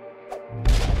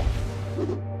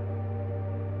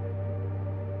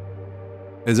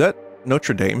 Is that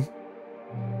Notre Dame?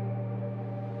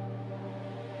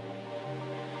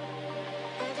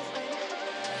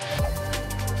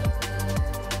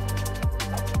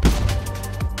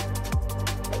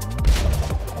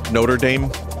 Notre Dame?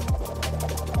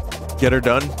 Get her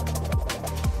done?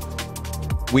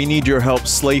 We need your help.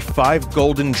 Slay 5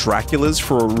 golden Draculas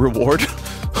for a reward?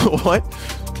 What?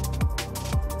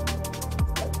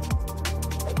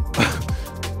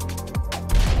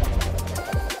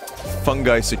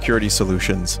 Fungi Security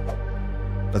Solutions.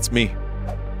 That's me.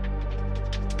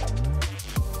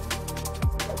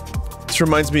 This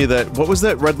reminds me of that... What was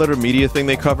that Red Letter Media thing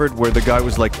they covered where the guy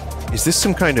was like, is this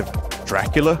some kind of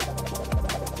Dracula?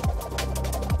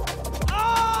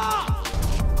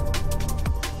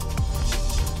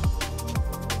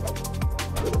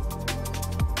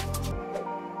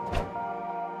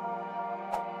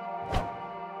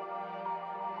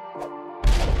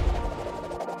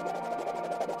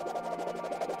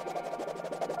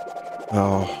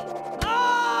 Oh.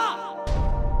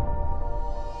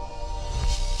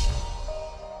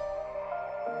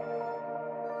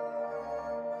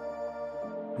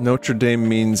 Notre Dame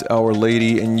means Our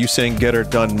Lady, and you saying get her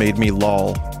done made me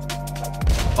lol.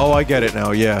 Oh, I get it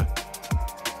now, yeah.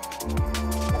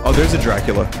 Oh, there's a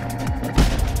Dracula.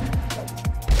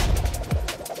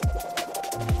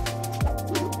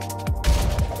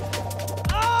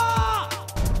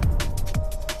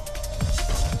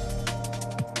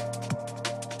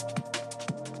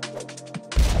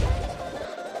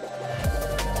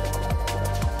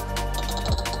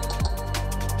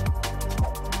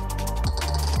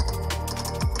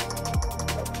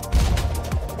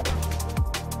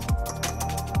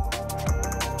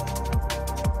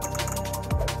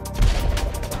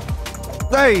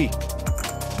 Hey!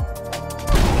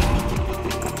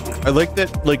 I like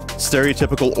that, like,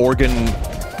 stereotypical organ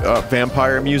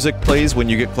vampire music plays when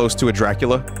you get close to a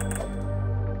Dracula.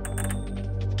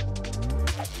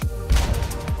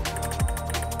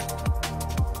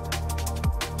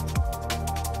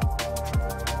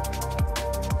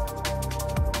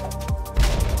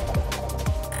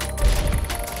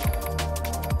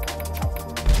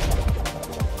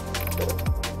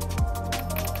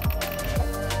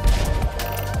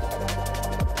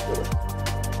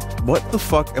 What the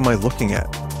fuck am I looking at?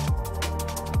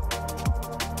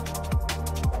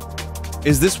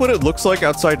 Is this what it looks like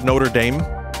outside Notre Dame?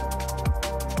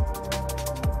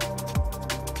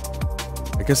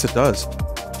 I guess it does.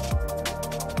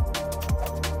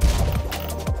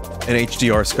 An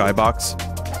HDR skybox?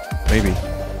 Maybe.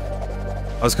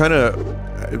 I was kind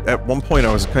of... At one point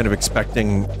I was kind of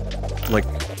expecting, like,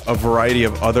 a variety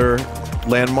of other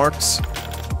landmarks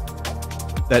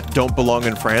that don't belong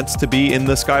in France to be in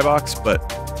the skybox, but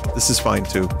this is fine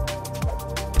too.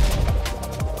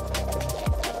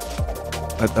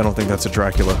 I don't think that's a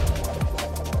Dracula.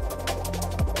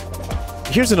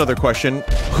 Here's another question.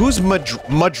 Who's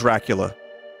Dracula?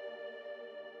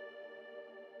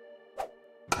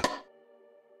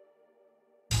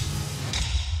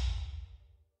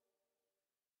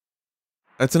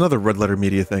 That's another Red Letter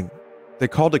Media thing. They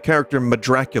called a character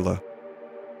Dracula.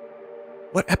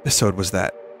 What episode was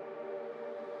that?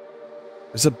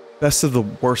 There's a best of the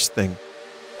worst thing.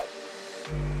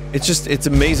 It's just, it's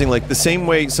amazing, like, the same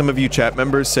way some of you chat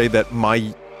members say that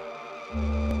my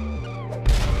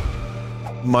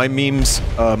memes,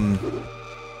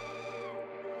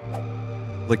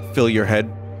 like, fill your head,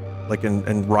 like,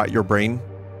 and rot your brain.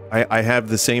 I have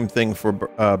the same thing for,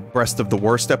 Best of the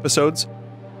Worst episodes.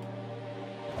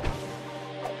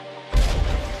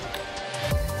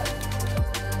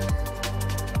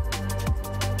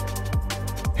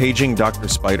 Paging Dr.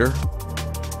 Spider.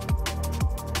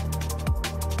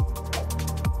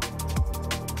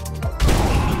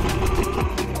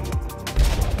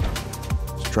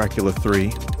 It's Dracula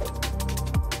 3.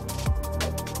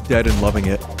 Dead and loving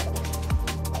it.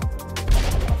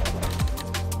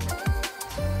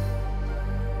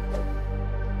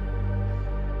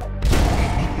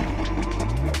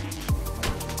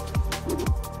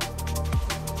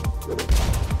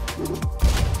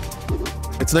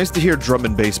 It's nice to hear drum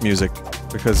and bass music,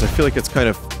 because I feel like it's kind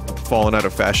of fallen out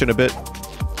of fashion a bit.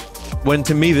 When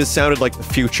to me this sounded like the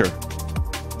future.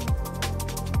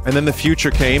 And then the future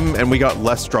came and we got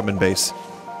less drum and bass.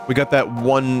 We got that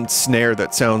one snare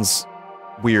that sounds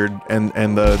weird and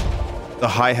the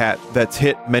hi-hat that's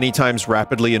hit many times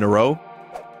rapidly in a row.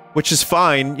 Which is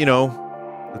fine, you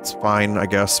know. It's fine, I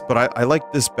guess. But I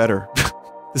like this better.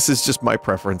 This is just my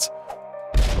preference.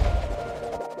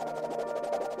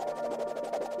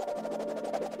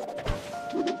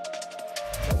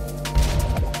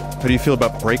 How do you feel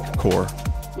about breakcore?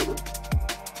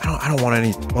 I don't want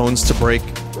any bones to break.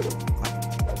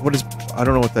 What is... I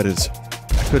don't know what that is.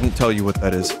 I couldn't tell you what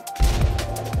that is.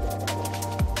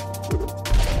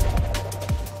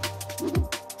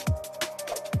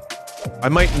 I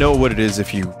might know what it is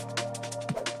if you...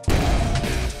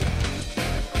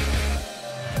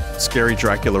 Scary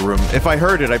Dracula room. If I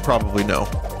heard it, I probably know.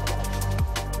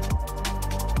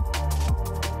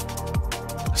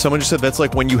 Someone just said that's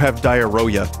like when you have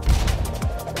diarrhea.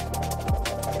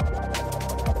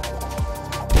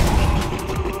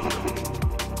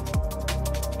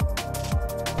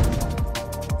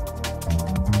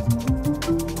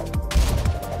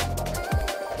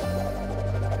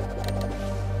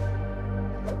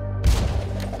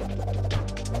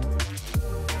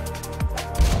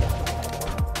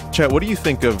 Chat, what do you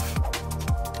think of,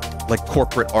 like,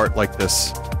 corporate art like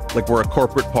this? Like, where a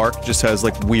corporate park just has,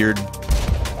 like, weird,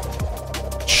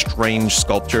 strange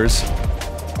sculptures?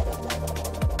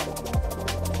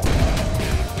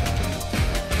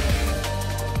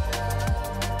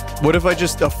 What if I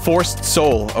just... a forced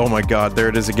soul? Oh my god, there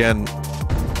it is again.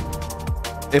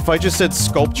 If I just said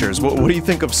sculptures, what do you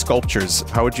think of sculptures?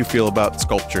 How would you feel about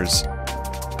sculptures?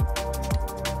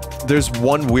 There's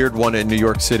one weird one in New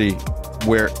York City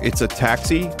where it's a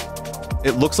taxi.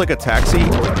 It looks like a taxi.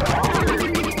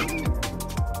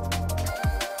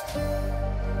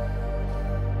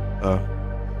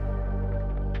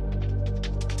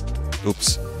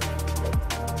 Oops.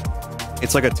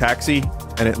 It's like a taxi,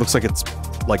 and it looks like it's,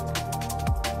 like,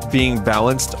 being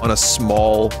balanced on a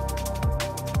small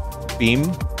beam.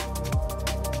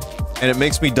 And it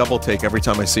makes me double take every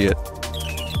time I see it.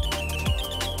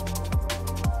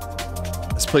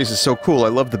 This place is so cool. I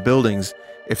love the buildings.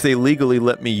 If they legally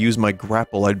let me use my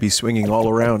grapple, I'd be swinging all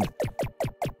around.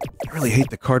 I really hate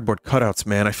the cardboard cutouts,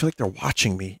 man. I feel like they're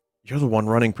watching me. You're the one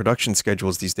running production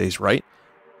schedules these days, right?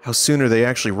 How soon are they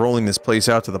actually rolling this place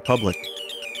out to the public?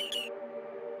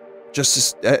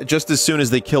 Just as soon as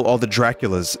they kill all the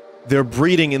Draculas. They're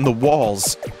breeding in the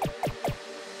walls.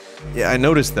 Yeah, I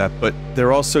noticed that, but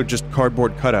they're also just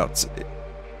cardboard cutouts.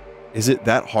 Is it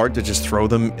that hard to just throw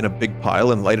them in a big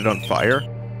pile and light it on fire?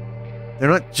 They're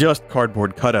not just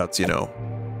cardboard cutouts, you know.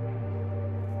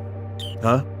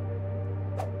 Huh?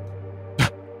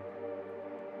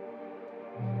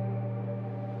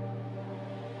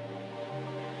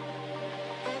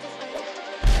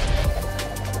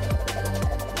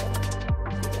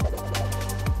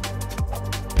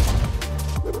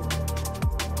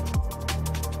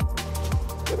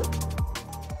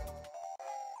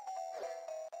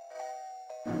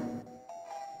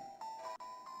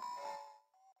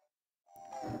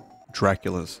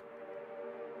 Draculas.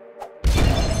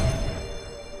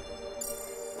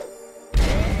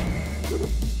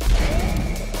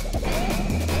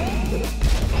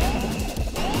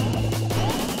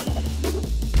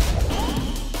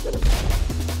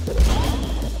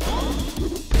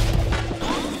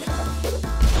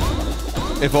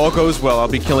 If all goes well, I'll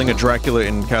be killing a Dracula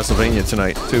in Castlevania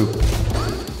tonight, too.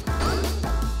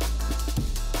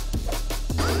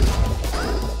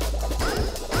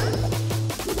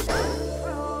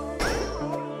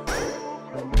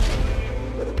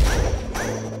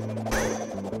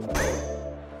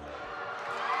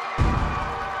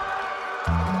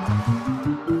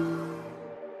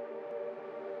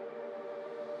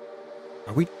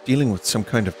 Are we dealing with some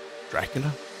kind of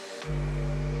Dracula?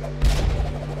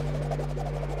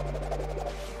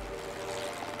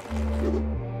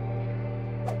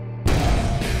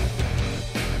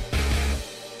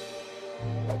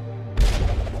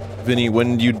 Vinny,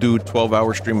 when do you do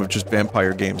 12-hour stream of just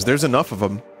vampire games? There's enough of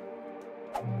them.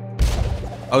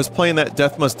 I was playing that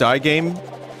Death Must Die game,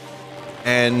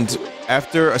 and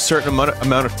after a certain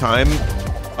amount of time,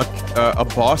 a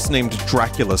boss named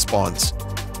Dracula spawns.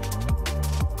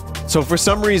 So for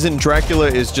some reason, Dracula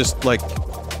is just, like,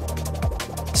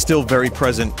 still very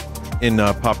present in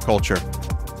pop culture.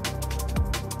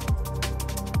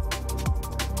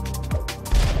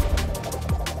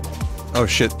 Oh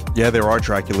shit, yeah, there are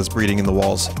Draculas breeding in the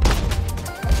walls.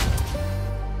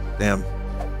 Damn.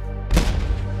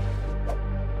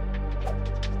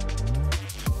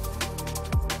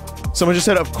 Someone just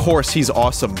said, of course, he's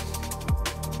awesome.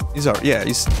 Yeah.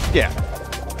 Yeah!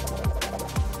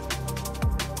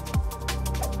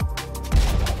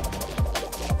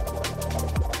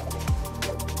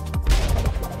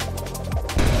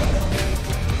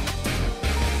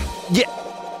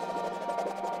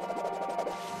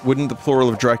 Wouldn't the plural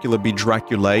of Dracula be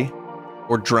Draculae?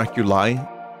 Or Draculae?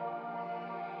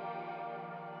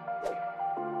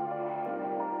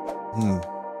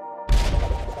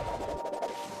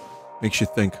 Makes you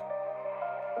think.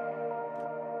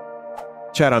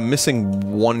 Chat, I'm missing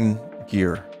one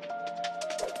gear.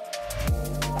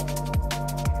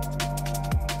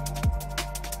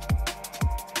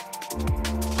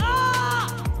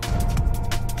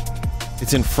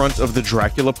 It's in front of the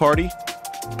Dracula party?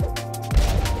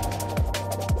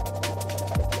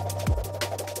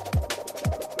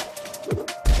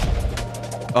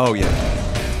 Oh, yeah.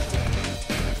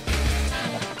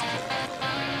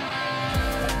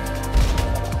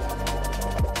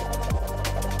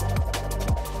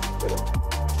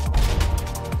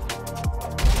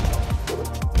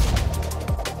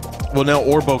 Well, now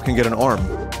Orbo can get an arm.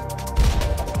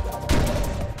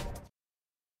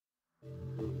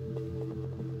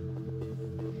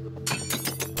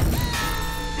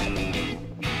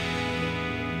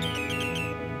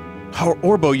 Oh,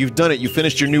 Orbo, you've done it. You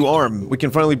finished your new arm. We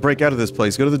can finally break out of this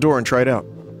place. Go to the door and try it out.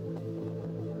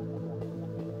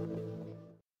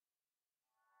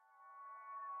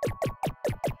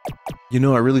 You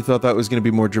know, I really thought that was going to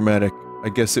be more dramatic. I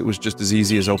guess it was just as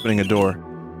easy as opening a door.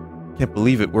 Can't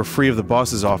believe it. We're free of the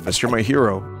boss's office. You're my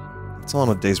hero. It's all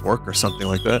in a day's work or something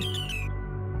like that.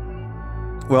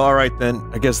 Well, alright then.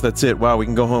 I guess that's it. Wow, we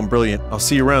can go home. Brilliant. I'll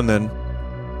see you around then.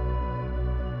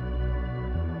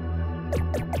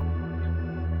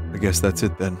 I guess that's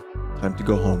it then. Time to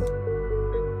go home.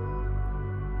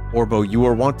 Orbo, you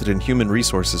are wanted in Human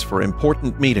Resources for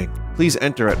important meeting. Please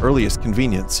enter at earliest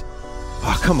convenience.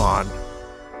 Ah, oh, come on.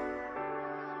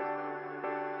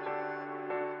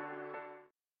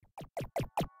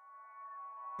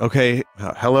 Okay,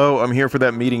 hello, I'm here for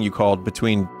that meeting you called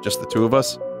between just the two of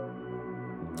us.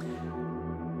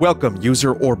 Welcome,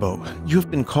 user Orbo. You have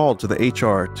been called to the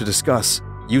HR to discuss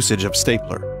usage of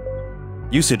stapler.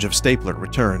 Usage of stapler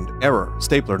returned. Error.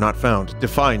 Stapler not found.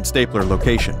 Define stapler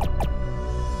location.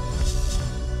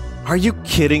 Are you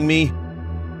kidding me?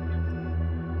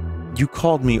 You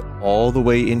called me all the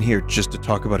way in here just to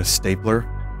talk about a stapler?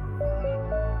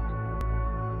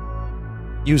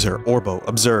 User Orbo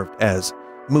observed as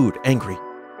mood angry.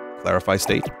 Clarify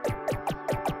state.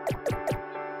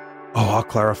 Oh, I'll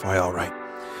clarify all right.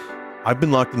 I've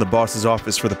been locked in the boss's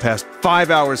office for the past 5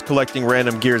 hours collecting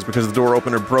random gears because the door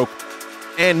opener broke.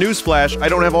 And newsflash, I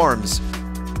don't have arms.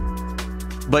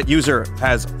 But user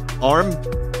has arm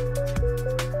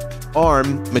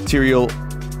material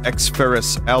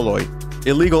X-ferrous alloy.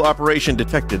 Illegal operation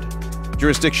detected.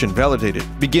 Jurisdiction validated.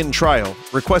 Begin trial.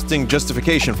 Requesting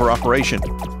justification for operation.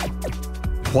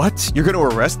 What? You're gonna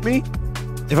arrest me?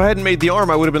 If I hadn't made the arm,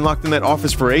 I would have been locked in that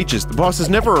office for ages. The boss is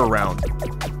never around.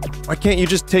 Why can't you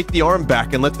just take the arm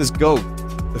back and let this go?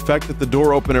 The fact that the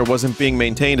door opener wasn't being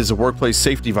maintained is a workplace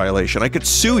safety violation. I could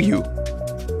sue you.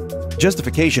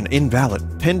 Justification invalid.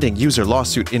 Pending user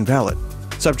lawsuit invalid.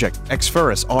 Subject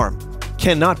X-ferrous arm.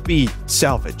 Cannot be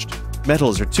salvaged.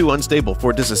 Metals are too unstable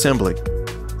for disassembly.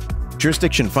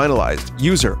 Jurisdiction finalized.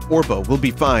 User Orbo will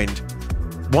be fined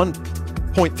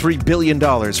 $1.3 billion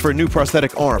for a new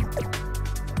prosthetic arm.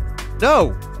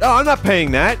 No! No, I'm not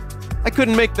paying that! I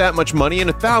couldn't make that much money in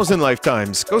 1,000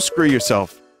 lifetimes. Go screw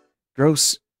yourself. Go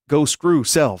screw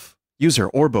self. User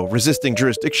Orbo resisting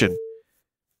jurisdiction.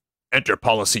 Enter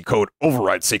policy code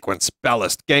override sequence.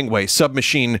 Ballast, gangway,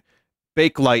 submachine,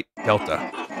 bakelite,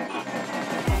 delta.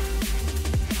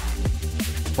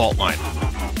 Fault line.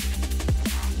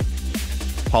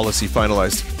 Policy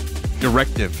finalized.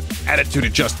 Directive. Attitude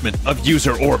adjustment of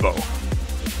user Orbo.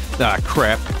 Ah,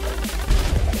 crap.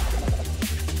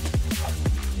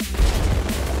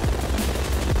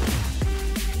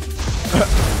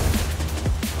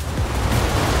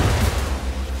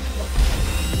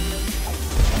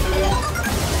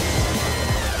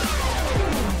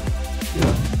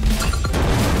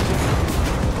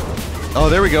 Oh,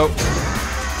 there we go.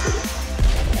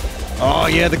 Oh,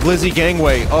 yeah, the Glizzy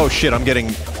gangway. Oh, shit, I'm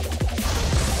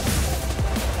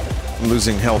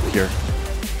losing health here.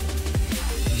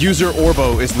 User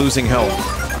Orbo is losing health.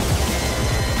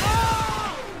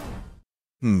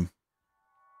 Well,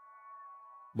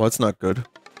 that's not good.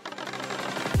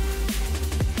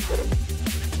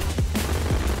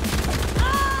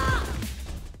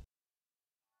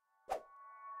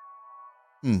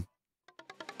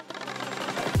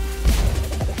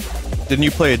 Didn't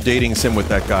you play a dating sim with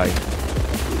that guy?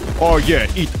 Oh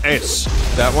yeah, eat ass.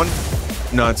 That one?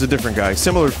 No, it's a different guy.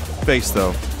 Similar face,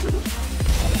 though.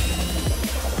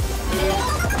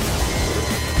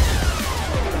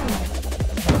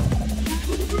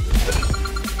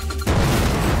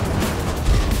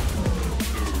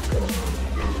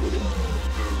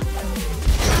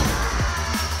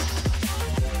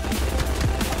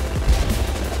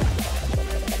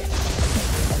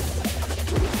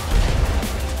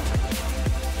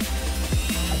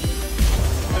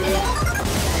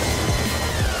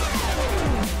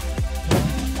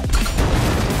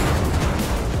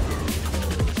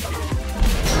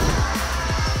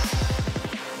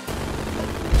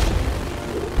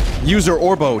 User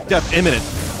Orbo, death imminent.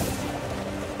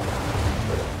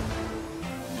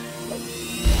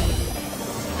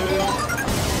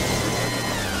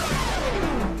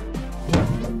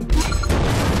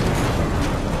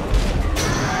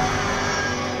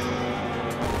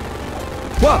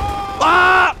 Whoa!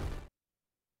 Ah!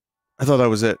 I thought that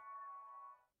was it.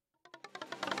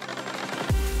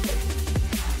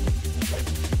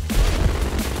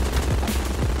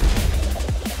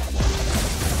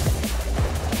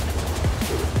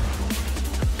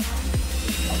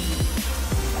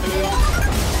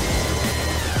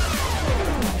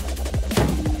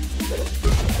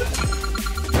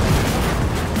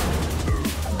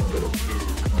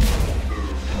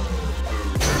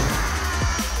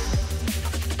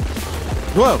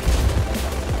 Whoa!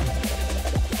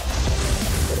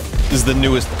 This is the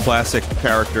newest classic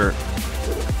character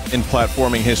in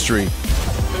platforming history.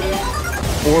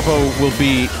 Orbo will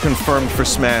be confirmed for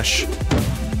Smash.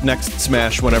 Next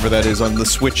Smash, whenever that is, on the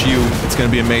Switch U. It's gonna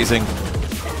be amazing.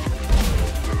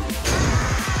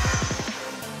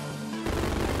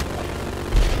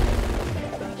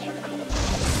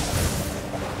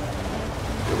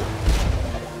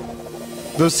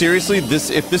 Though seriously,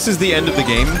 if this is the end of the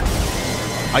game,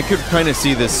 I could kind of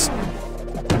see this,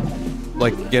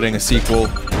 like, getting a sequel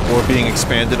or being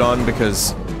expanded on,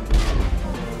 because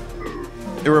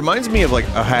it reminds me of, like,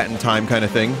 a Hat in Time kind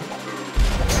of thing.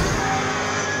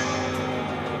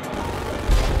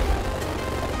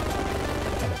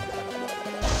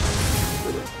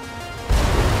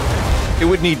 It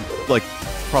would need, like,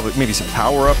 probably maybe some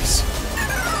power-ups,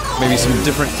 maybe some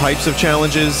different types of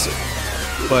challenges,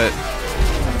 but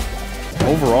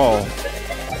overall,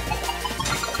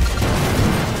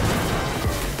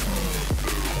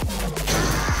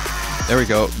 There we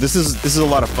go. This is a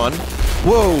lot of fun.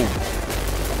 Whoa!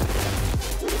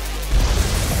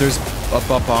 There's a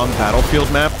bomb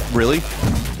battlefield map? Really?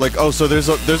 Like, oh, so there's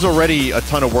already a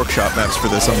ton of workshop maps for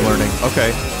this, I'm learning.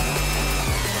 Okay.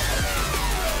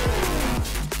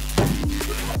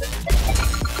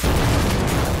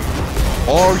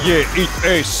 Oh yeah, eat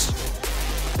ace!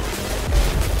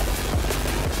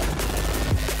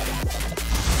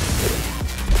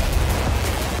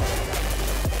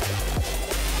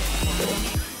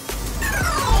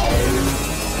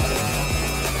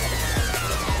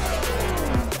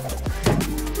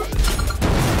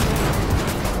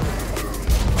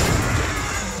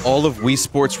 All of Wii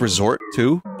Sports Resort,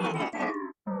 too?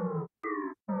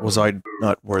 Was I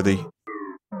not worthy?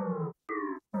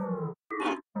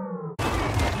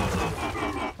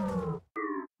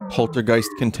 Poltergeist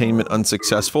containment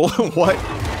unsuccessful? What?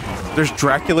 There's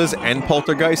Draculas and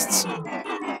Poltergeists?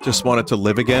 Just wanted to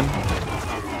live again?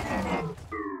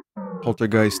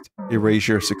 Poltergeist,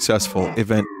 erasure successful,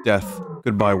 event death,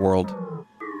 goodbye world.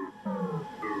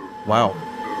 Wow.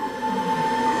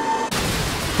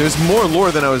 There's more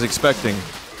lore than I was expecting.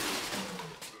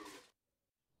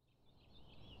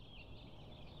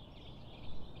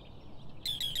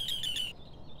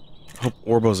 Hope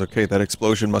Orbo's okay, that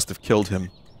explosion must have killed him.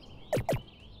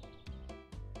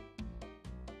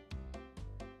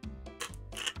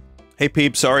 Hey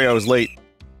Peep, sorry I was late.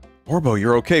 Orbo,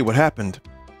 you're okay, what happened?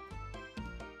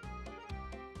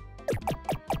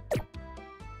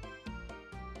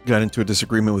 Got into a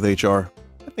disagreement with HR.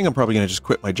 I think I'm probably gonna just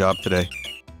quit my job today.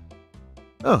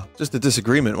 Oh, just a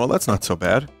disagreement. Well, that's not so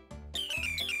bad.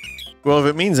 Well, if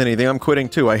it means anything, I'm quitting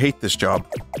too. I hate this job.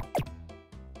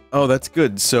 Oh, that's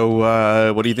good.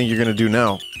 So, what do you think you're gonna do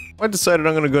now? I decided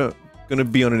I'm gonna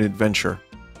be on an adventure.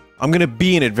 I'm gonna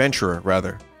be an adventurer,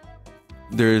 rather.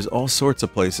 There's all sorts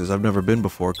of places I've never been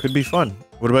before. Could be fun.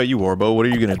 What about you, Orbo? What are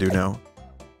you gonna do now?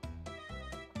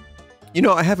 You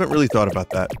know, I haven't really thought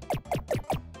about that.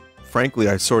 Frankly,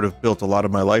 I sort of built a lot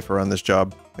of my life around this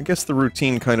job. I guess the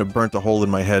routine kind of burnt a hole in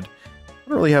my head. I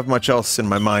don't really have much else in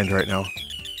my mind right now.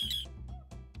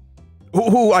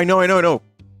 Ooh, I know.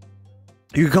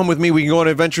 You can come with me, we can go on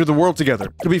an adventure of the world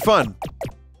together. Could be fun.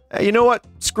 Hey, you know what?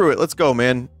 Screw it, let's go,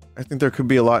 man. I think there could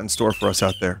be a lot in store for us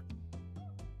out there.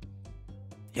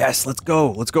 Yes, let's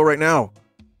go. Let's go right now.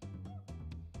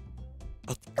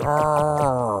 Let's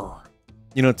go.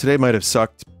 You know, today might have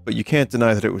sucked, but you can't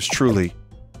deny that it was truly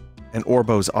an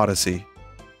Orbo's Odyssey.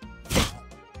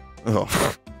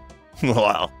 Oh.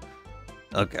 Wow.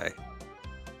 Okay.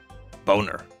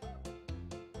 Boner.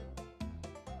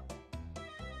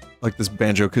 Like this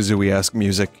Banjo-Kazooie-esque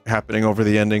music happening over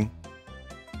the ending.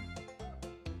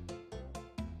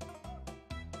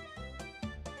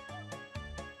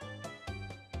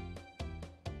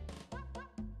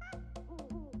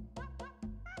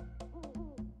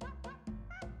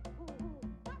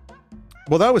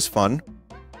 Well, that was fun.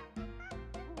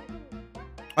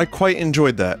 I quite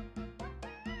enjoyed that.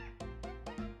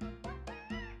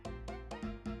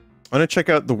 I'm gonna check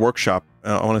out the workshop.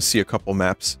 I want to see a couple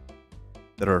maps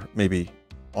that are maybe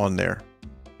on there,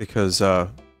 because that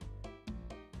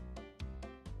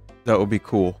would be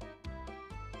cool.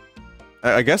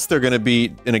 I guess they're gonna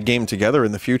be in a game together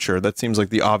in the future. That seems like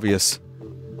the obvious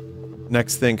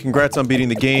next thing. Congrats on beating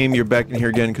the game. You're back in here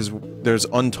again because there's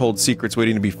untold secrets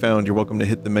waiting to be found. You're welcome to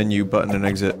hit the menu button and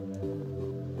exit.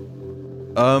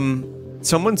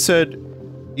 Someone said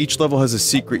each level has a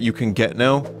secret you can get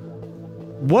now.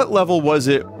 What level was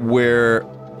it where...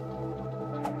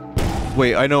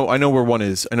 Wait, I know where one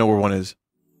is. I know where one is.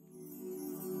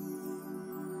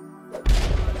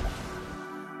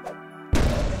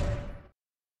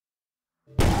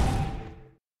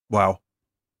 Wow.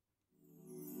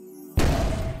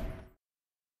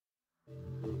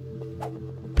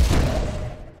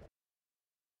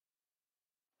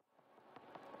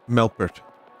 Melpert.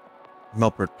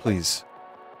 Melpert, please.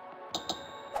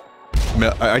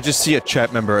 I just see a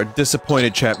chat member, a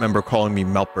disappointed chat member calling me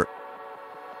Melpert.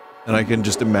 And I can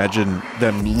just imagine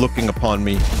them looking upon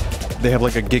me. They have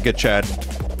like a Giga Chat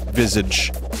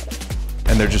visage.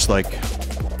 And they're just like...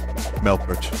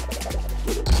 Melpert.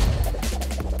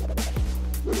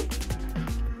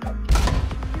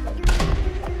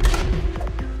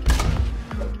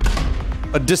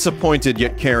 A disappointed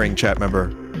yet caring chat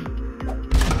member.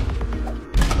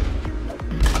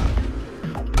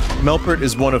 Melpert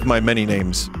is one of my many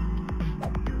names.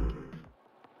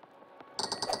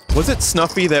 Was it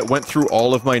Snuffy that went through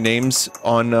all of my names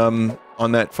on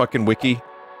that fucking wiki?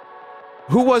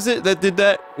 Who was it that did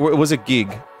that? Or was it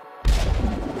Gig?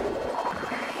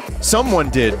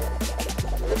 Someone did.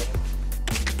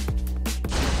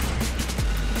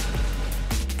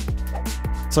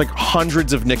 It's like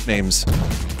hundreds of nicknames.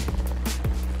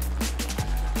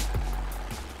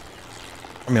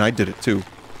 I mean, I did it too.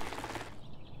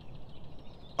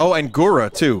 Oh, and Gura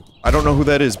too. I don't know who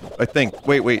that is, I think.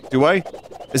 Wait, do I?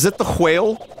 Is it the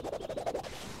whale?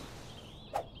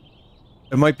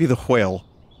 It might be the whale.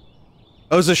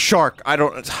 Oh, it's a shark.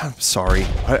 I'm sorry.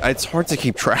 It's hard to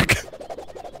keep track.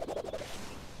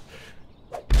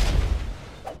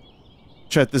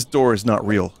 Chat, this door is not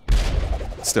real.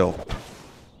 Still.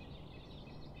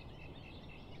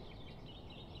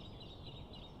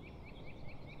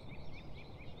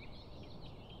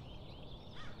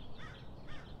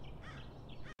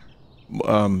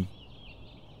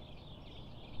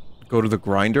 Go to the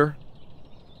grinder?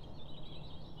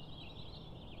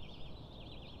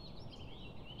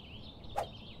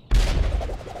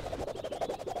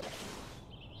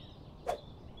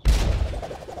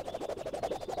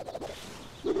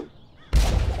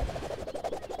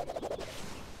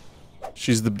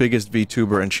 She's the biggest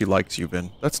VTuber and she likes you,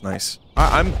 Vin. That's nice.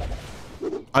 I'm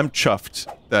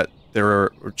chuffed that there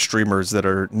are streamers that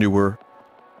are newer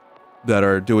that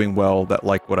are doing well, that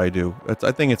like what I do.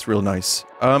 I think it's real nice.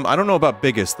 I don't know about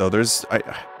biggest, though. It's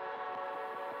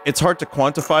hard to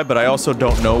quantify, but I also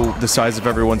don't know the size of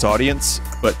everyone's audience.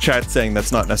 But chat's saying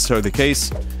that's not necessarily the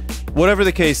case. Whatever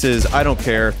the case is, I don't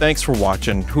care. Thanks for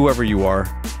watching, whoever you are.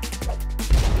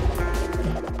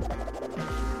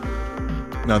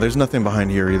 No, there's nothing behind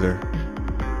here either.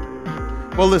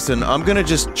 Well, listen, I'm gonna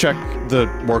just check the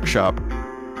workshop.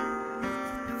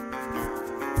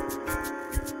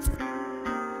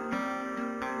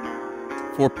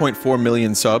 $4.4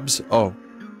 million subs? Oh.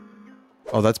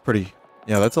 Oh, that's pretty...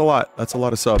 Yeah, that's a lot. That's a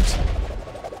lot of subs.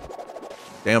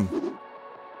 Damn.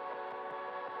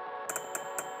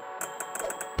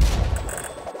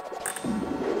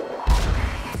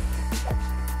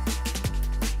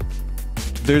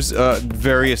 There's,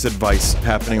 various advice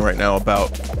happening right now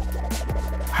about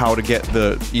how to get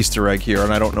the Easter egg here,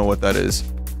 and I don't know what that is.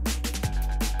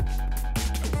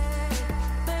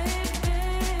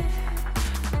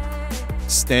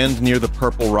 Stand near the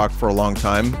purple rock for a long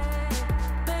time.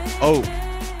 Oh.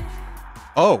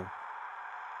 Oh.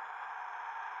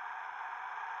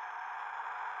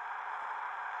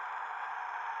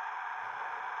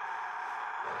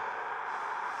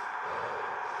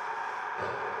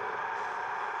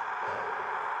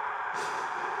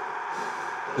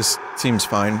 This seems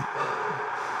fine.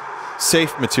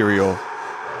 Safe material.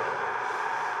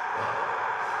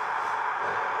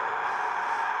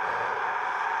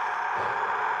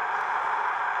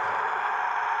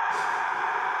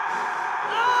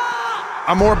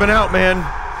 I'm orbing out, man.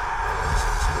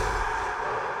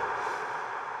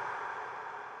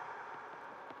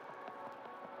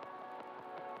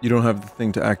 You don't have the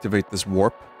thing to activate this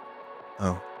warp?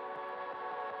 Oh.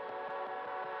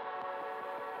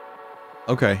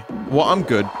 Okay. Well, I'm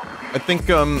good. I think,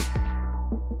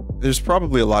 there's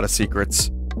probably a lot of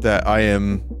secrets that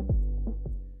I'm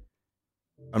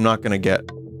not gonna get.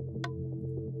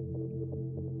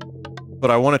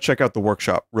 But I want to check out the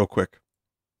workshop real quick.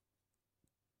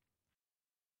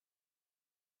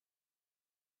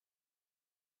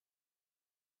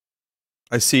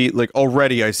 I see, like,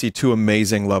 already I see 2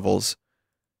 amazing levels.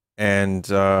 And,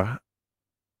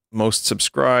 most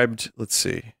subscribed, let's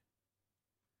see.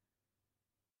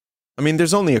 I mean,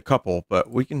 there's only a couple, but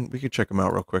we can check them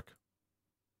out real quick.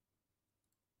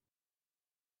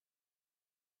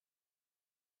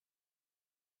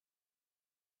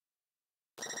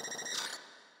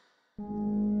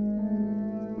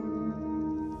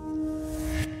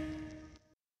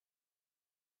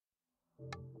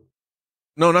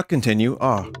 No, not continue.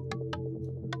 Ah.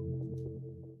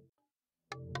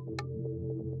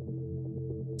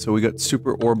 So we got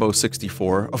Super Orbo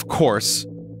 64, of course.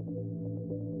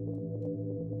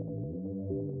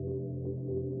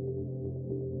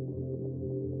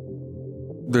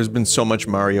 There's been so much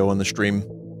Mario on the stream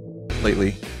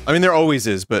lately. I mean, there always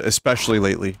is, but especially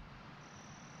lately.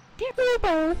 Dear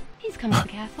Orbo, please come to the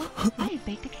castle. I have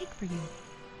baked a cake for you.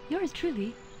 Yours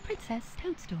truly, Princess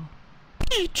Toadstool.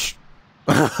 Peach!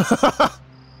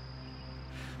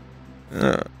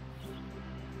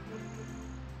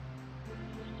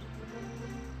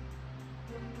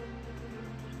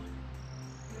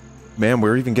 Man,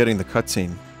 we're even getting the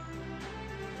cutscene.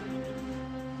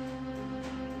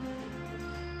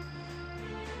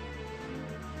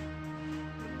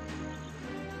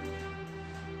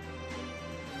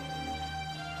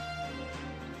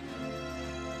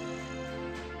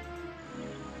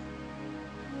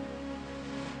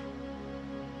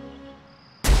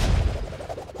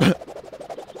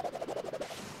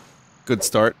 Good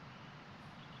start.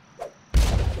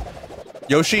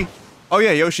 Yoshi? Oh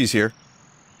yeah, Yoshi's here.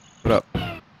 What up?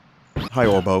 Hi,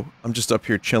 Orbo. I'm just up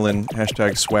here chilling.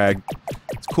 Hashtag swag.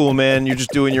 It's cool, man. You're just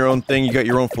doing your own thing. You got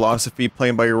your own philosophy,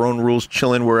 playing by your own rules,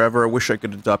 chilling wherever. I wish I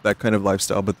could adopt that kind of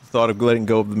lifestyle, but the thought of letting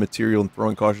go of the material and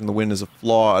throwing caution to the wind is a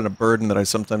flaw and a burden that I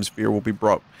sometimes fear will be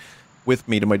brought with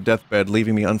me to my deathbed,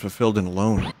 leaving me unfulfilled and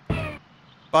alone.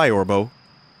 Bye, Orbo.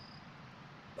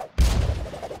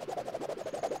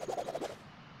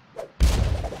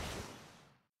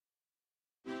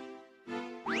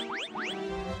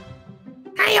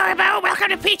 Hi, Orbo. Welcome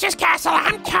to Peach's Castle.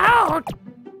 I'm Toad.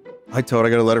 Hi, Toad. I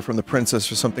got a letter from the princess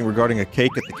for something regarding a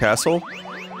cake at the castle.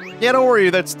 Yeah, don't worry.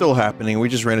 That's still happening. We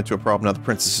just ran into a problem. Now the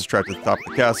princess is trapped at the top of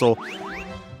the castle.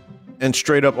 And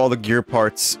straight up, all the gear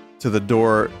parts to the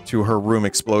door to her room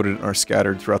exploded and are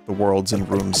scattered throughout the worlds and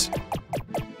rooms.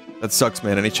 That sucks,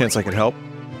 man. Any chance I could help?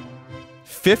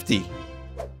 50?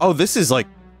 Oh, this is like...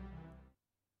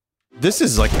 This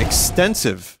is like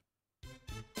extensive.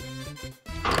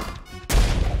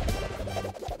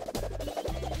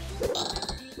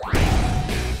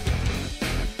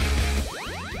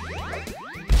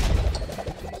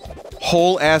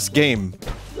 Whole ass game.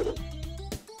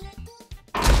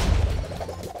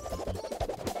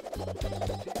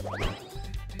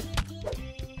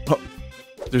 Oh,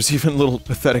 there's even little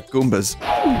pathetic Goombas.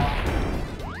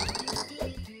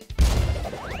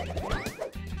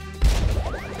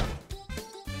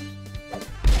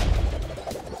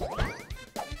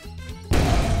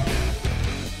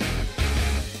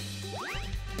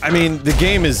 I mean, the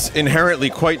game is inherently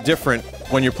quite different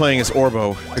when you're playing as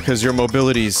Orbo, because your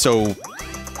mobility is so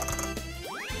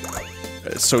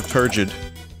turgid.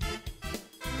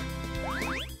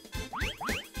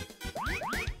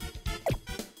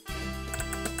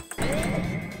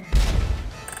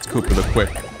 It's Koopa the Quick,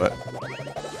 but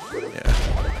yeah.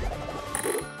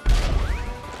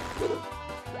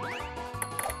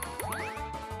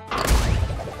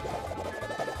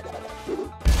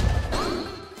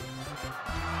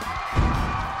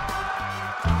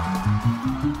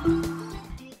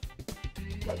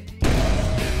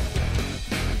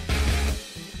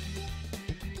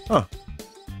 Huh.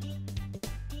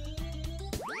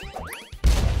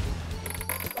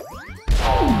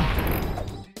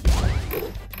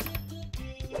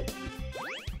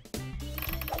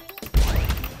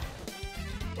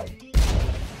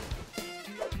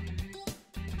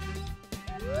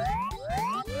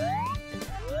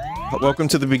 Welcome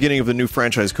to the beginning of the new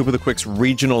franchise, Koopa the Quick's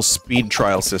regional speed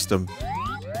trial system.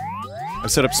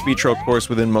 I've set up speed trial course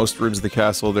within most rooms of the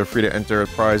castle. They're free to enter. A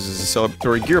prize is a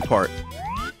celebratory gear part.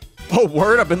 Oh,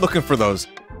 word? I've been looking for those.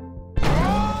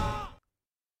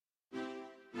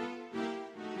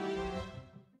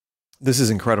 This is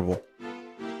incredible.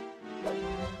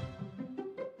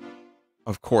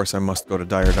 Of course, I must go to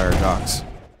Dire Docks.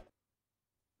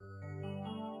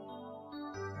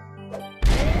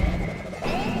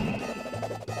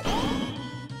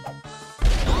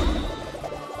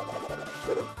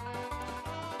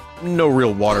 No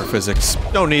real water physics.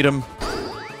 Don't need them.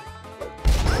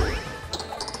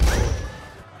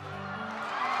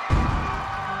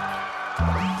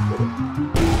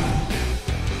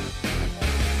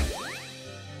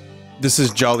 This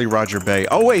is Jolly Roger Bay.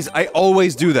 Always, I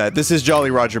always do that. This is Jolly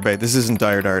Roger Bay. This isn't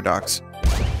Dire Docks.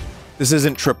 This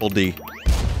isn't Triple D.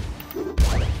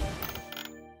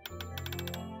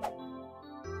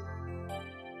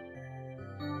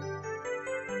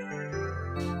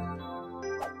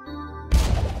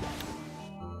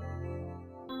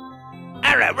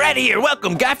 Alright, right here.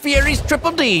 Welcome, Guy Fieri's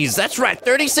Triple D's. That's right,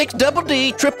 36 Double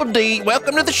D, Triple D.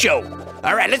 Welcome to the show.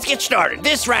 Alright, let's get started.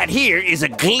 This right here is a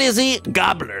glizzy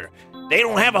gobbler. They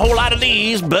don't have a whole lot of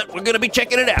these, but we're gonna be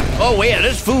checking it out. Oh yeah,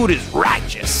 this food is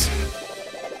righteous.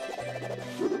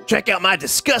 Check out my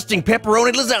disgusting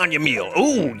pepperoni lasagna meal.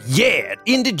 Ooh, yeah,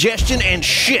 indigestion and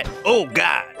shit. Oh,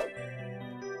 God.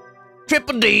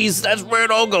 Triple D's, that's where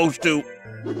it all goes to.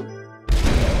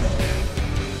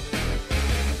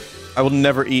 I will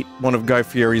never eat one of Guy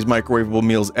Fieri's microwavable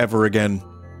meals ever again.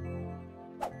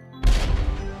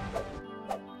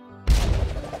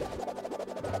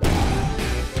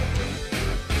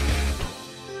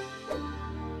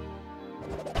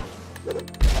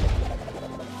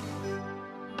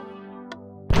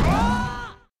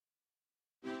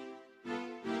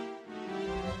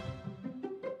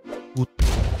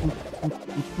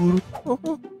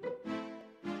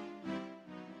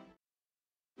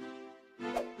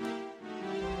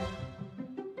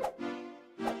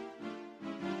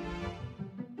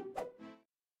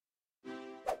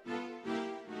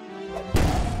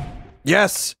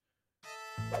 Yes!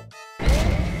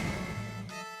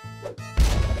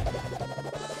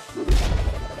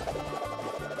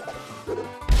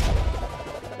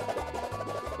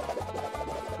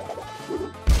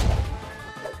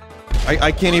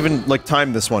 I can't even, like,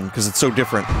 time this one, because it's so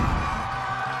different.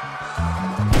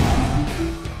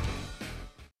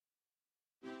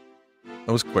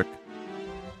 That was quick.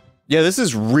 Yeah, this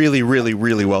is really, really,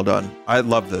 really well done. I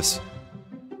love this.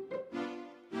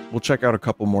 We'll check out a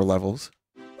couple more levels.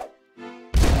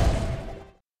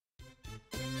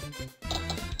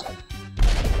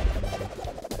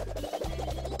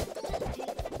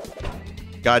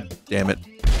 God damn it.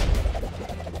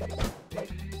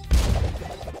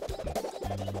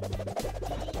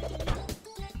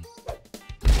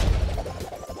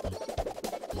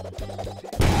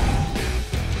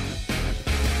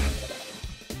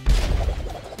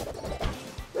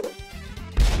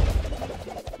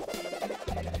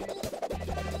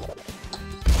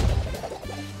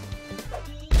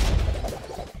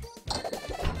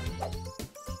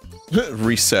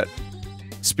 Reset.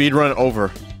 Speedrun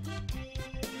over.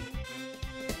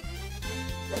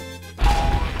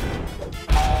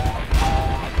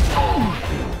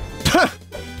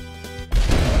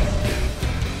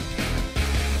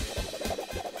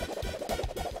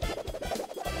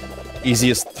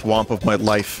 Easiest thwomp of my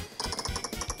life.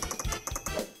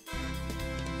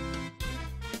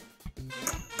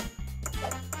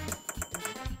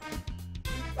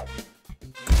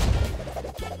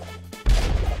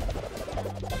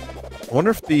 I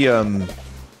wonder if the, I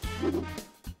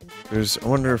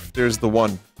wonder if there's the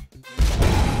one.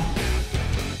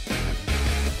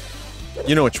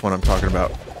 You know which one I'm talking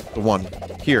about. The one.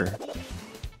 Here.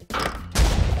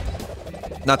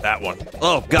 Not that one.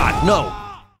 Oh god, no!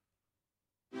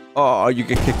 Oh, you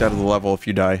get kicked out of the level if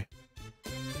you die.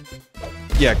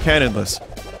 Yeah, cannonless.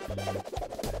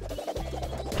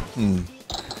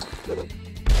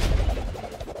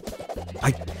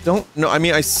 I don't know. I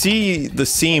mean, I see the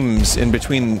seams in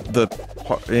between the...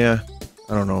 Yeah,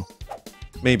 I don't know.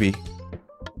 Maybe.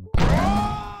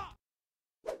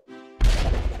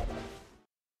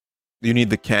 You need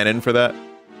the cannon for that?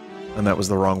 And that was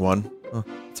the wrong one. Oh,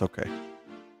 it's okay.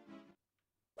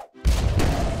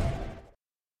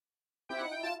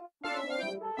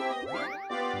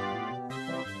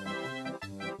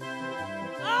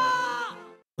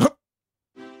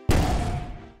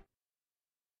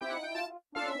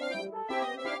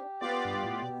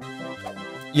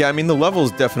 Yeah, I mean, the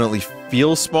levels definitely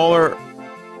feel smaller,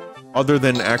 other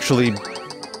than actually,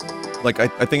 like, I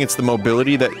think it's the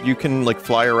mobility that you can, like,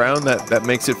 fly around that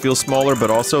makes it feel smaller, but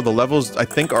also the levels, I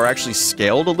think, are actually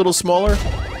scaled a little smaller.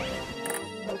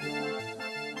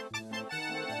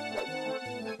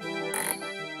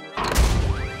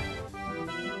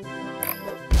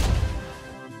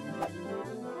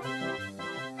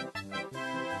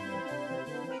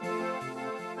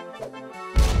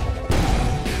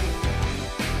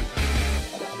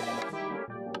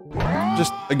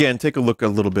 Just, again, take a look a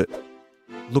little bit.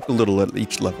 Look a little at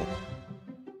each level.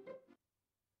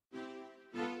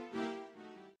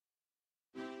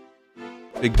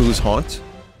 Big Boo's Haunt.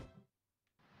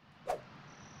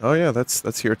 Oh yeah,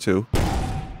 that's here too.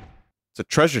 It's a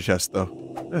treasure chest, though.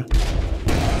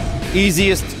 Yeah.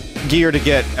 Easiest gear to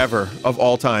get ever, of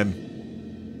all time.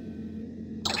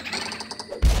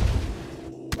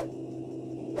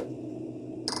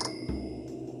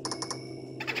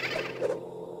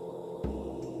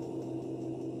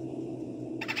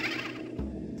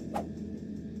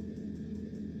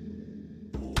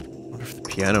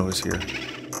 Piano is here.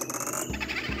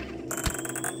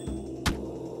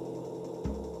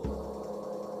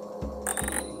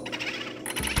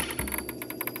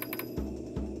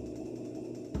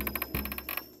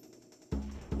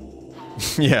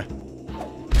 Yeah.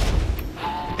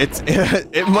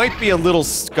 It might be a little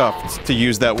scuffed to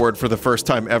use that word for the first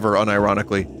time ever,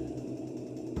 unironically.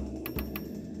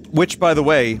 Which, by the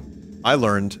way, I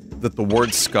learned that the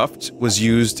word scuffed was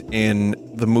used in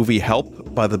the movie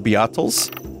Help by the Beatles,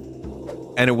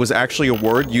 and it was actually a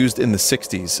word used in the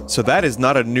 60s. So that is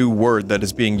not a new word that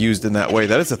is being used in that way.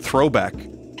 That is a throwback.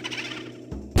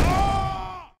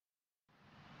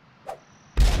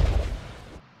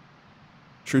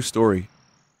 True story.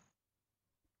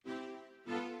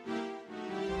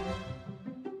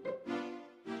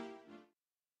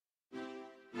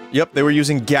 Yep, they were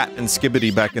using gat and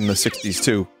skibbity back in the 60s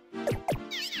too.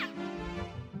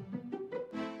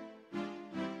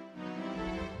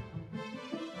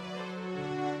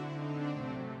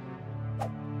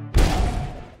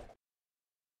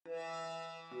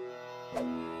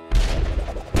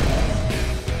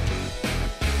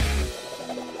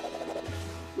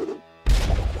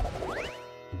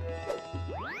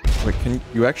 Wait, can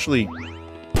you actually...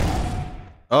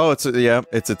 Oh, it's a, yeah,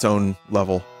 it's its own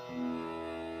level.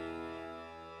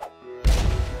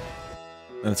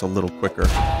 And it's a little quicker.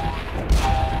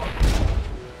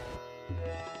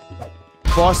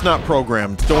 Boss not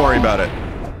programmed. Don't worry about it.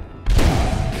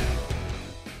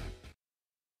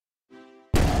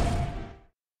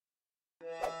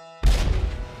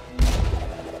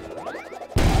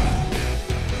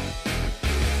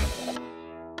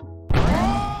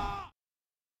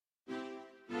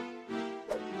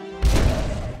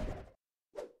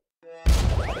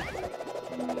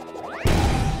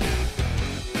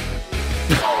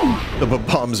 The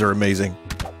bombs are amazing.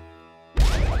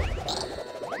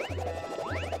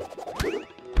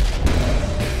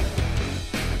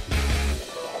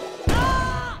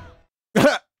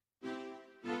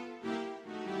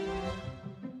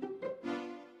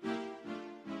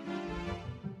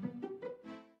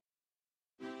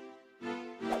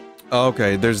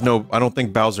 Okay, there's no... I don't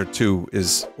think Bowser 2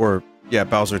 is... Or, yeah,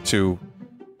 Bowser 2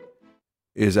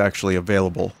 is actually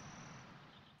available.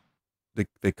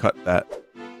 They cut that.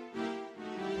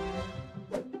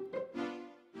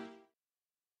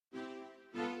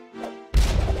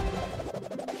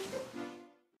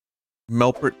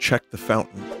 Melpert checked the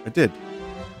fountain. I did.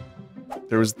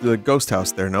 There was the ghost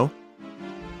house there, no?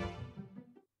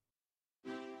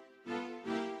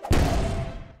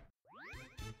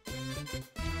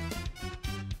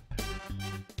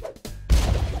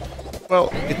 Well,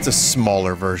 it's a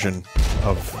smaller version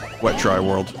of Wet Dry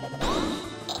World.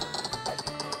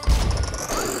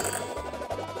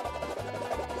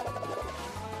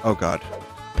 Oh god.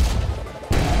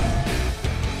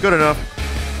 Good enough.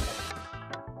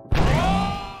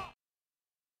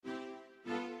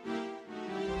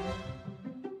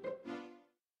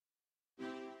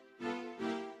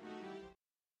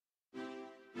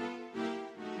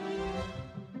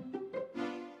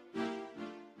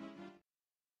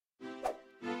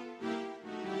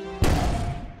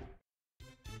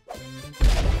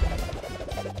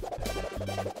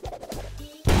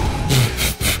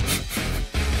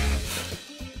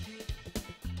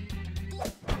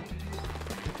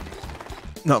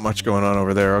 Not much going on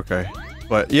over there, okay.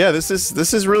 But yeah, this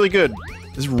is really good.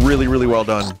 This is really, really well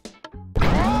done.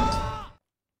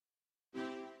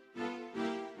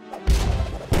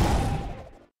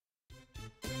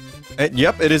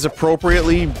 Yep, it is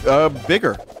appropriately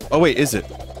bigger. Oh wait, is it?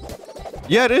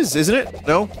 Yeah, it is, isn't it?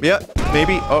 No? Yeah,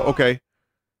 maybe. Oh, okay.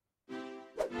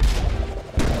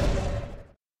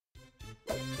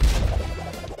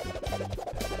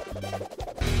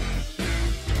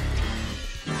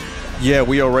 Yeah,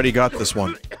 we already got this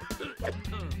one.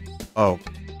 Oh.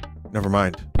 Never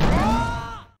mind.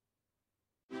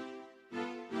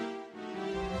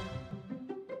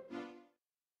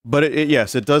 But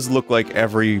yes, it does look like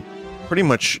pretty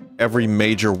much every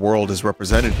major world is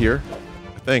represented here.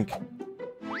 I think.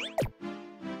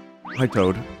 Hi,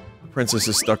 Toad. The princess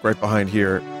is stuck right behind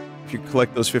here. If you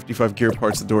collect those 55 gear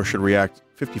parts, the door should react.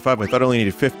 55? I thought I only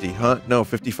needed 50, huh? No,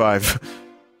 55.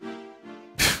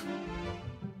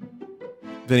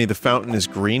 Vinny, the fountain is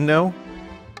green now?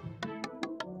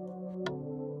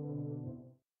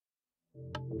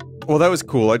 Well, that was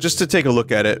cool. Just to take a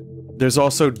look at it. There's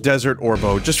also Desert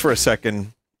Orbo. Just for a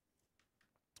second.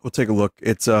 We'll take a look.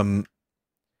 It's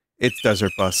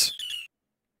Desert Bus.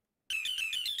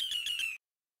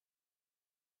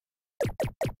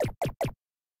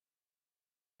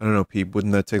 I don't know, Peep.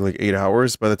 Wouldn't that take like 8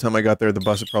 hours? By the time I got there, the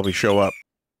bus would probably show up.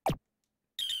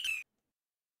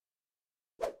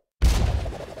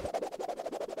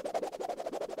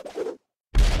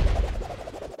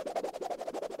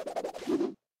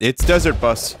 It's Desert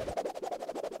Bus.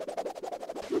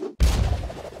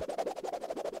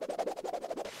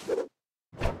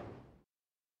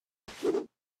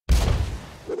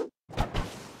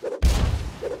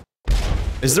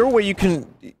 Is there a way you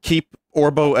can keep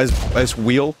Orbo as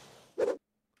wheel?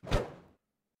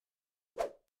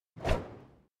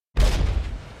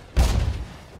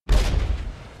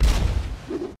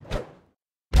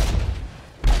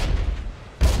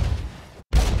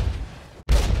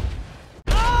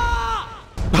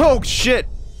 Oh, shit!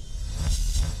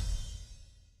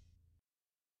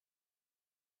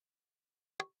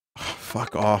 Oh,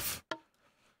 fuck off.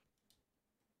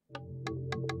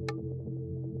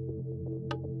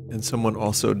 And someone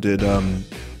also did,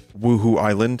 Woohoo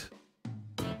Island.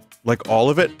 Like, all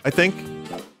of it, I think?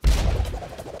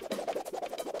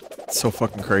 It's so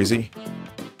fucking crazy.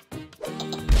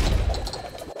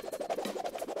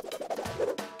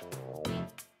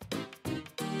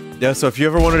 Yeah, so if you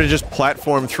ever wanted to just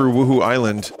platform through Woohoo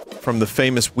Island from the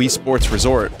famous Wii Sports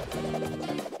Resort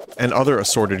and other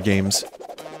assorted games,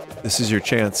 this is your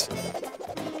chance.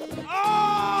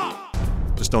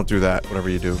 Just don't do that, whatever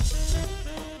you do.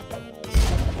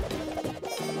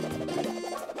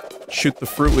 Shoot the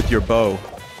fruit with your bow.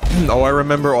 Oh, I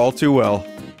remember all too well.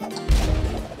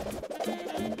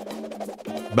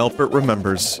 Melpert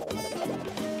remembers.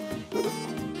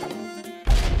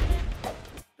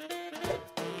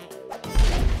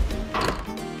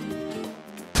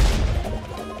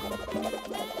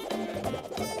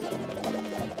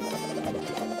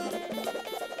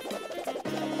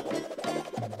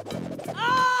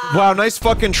 Wow, nice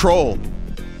fucking troll.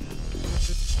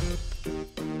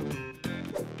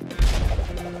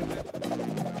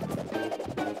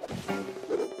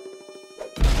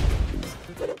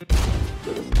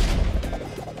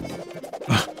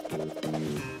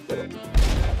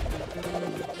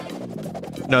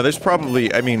 No, there's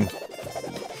probably, I mean,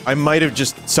 I might have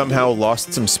just somehow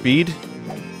lost some speed.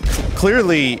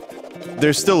 Clearly,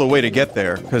 there's still a way to get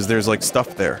there, because there's, like,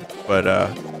 stuff there. But,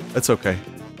 that's okay.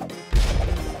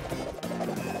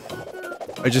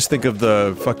 I just think of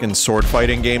the fucking sword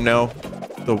fighting game now.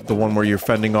 The one where you're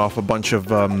fending off a bunch of,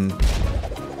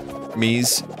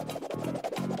 Mii's.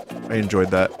 I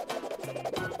enjoyed that.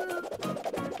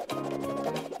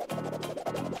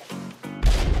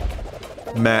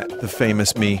 Matt, the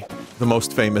famous Mii. The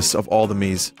most famous of all the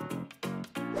Mii's.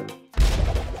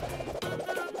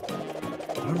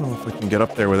 I don't know if I can get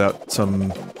up there without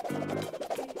some...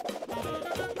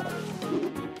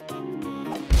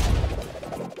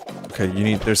 Okay, you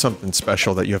need- there's something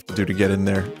special that you have to do to get in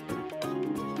there.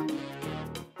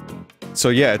 So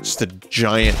yeah, it's just a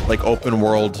giant, like, open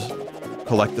world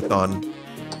collectathon.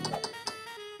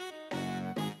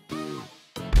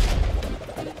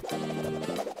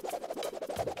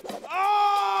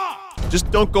 Just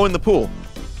don't go in the pool.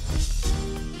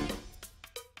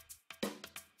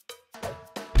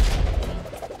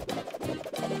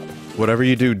 Whatever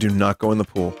you do, do not go in the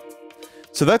pool.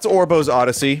 So that's Orbo's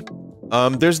Odyssey.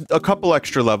 There's a couple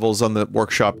extra levels on the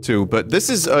workshop too, but this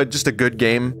is just a good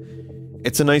game.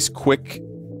 It's a nice, quick,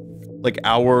 like,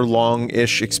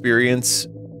 hour-long-ish experience,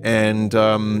 and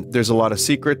there's a lot of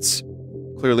secrets.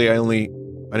 Clearly, I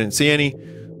didn't see any,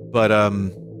 but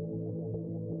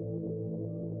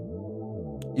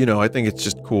you know, I think it's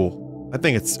just cool. I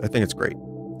think it's great.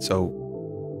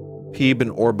 So, Peeb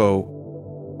and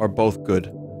Orbo are both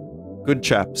good. Good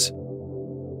chaps.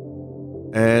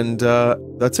 And,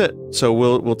 that's it. So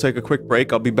we'll take a quick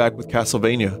break. I'll be back with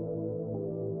Castlevania.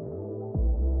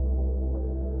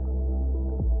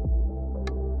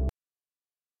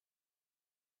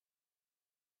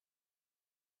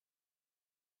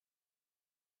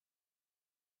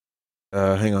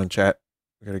 Hang on, chat.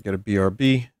 I gotta get a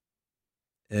BRB.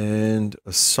 And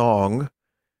a song.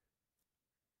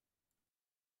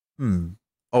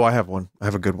 Oh, I have one. I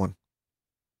have a good one.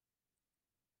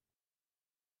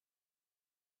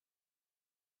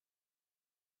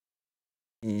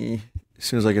 As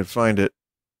soon as I can find it.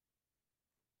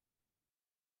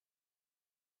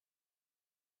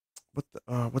 What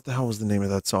the hell was the name of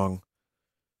that song?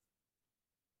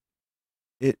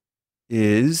 It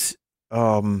is,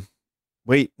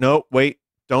 wait, no, wait,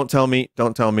 don't tell me,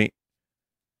 don't tell me.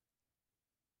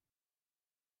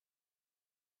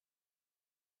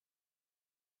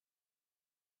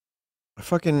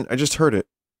 I just heard it.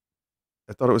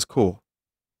 I thought it was cool.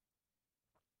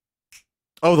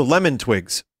 Oh, the Lemon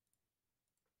Twigs.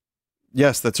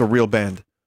 Yes, that's a real band.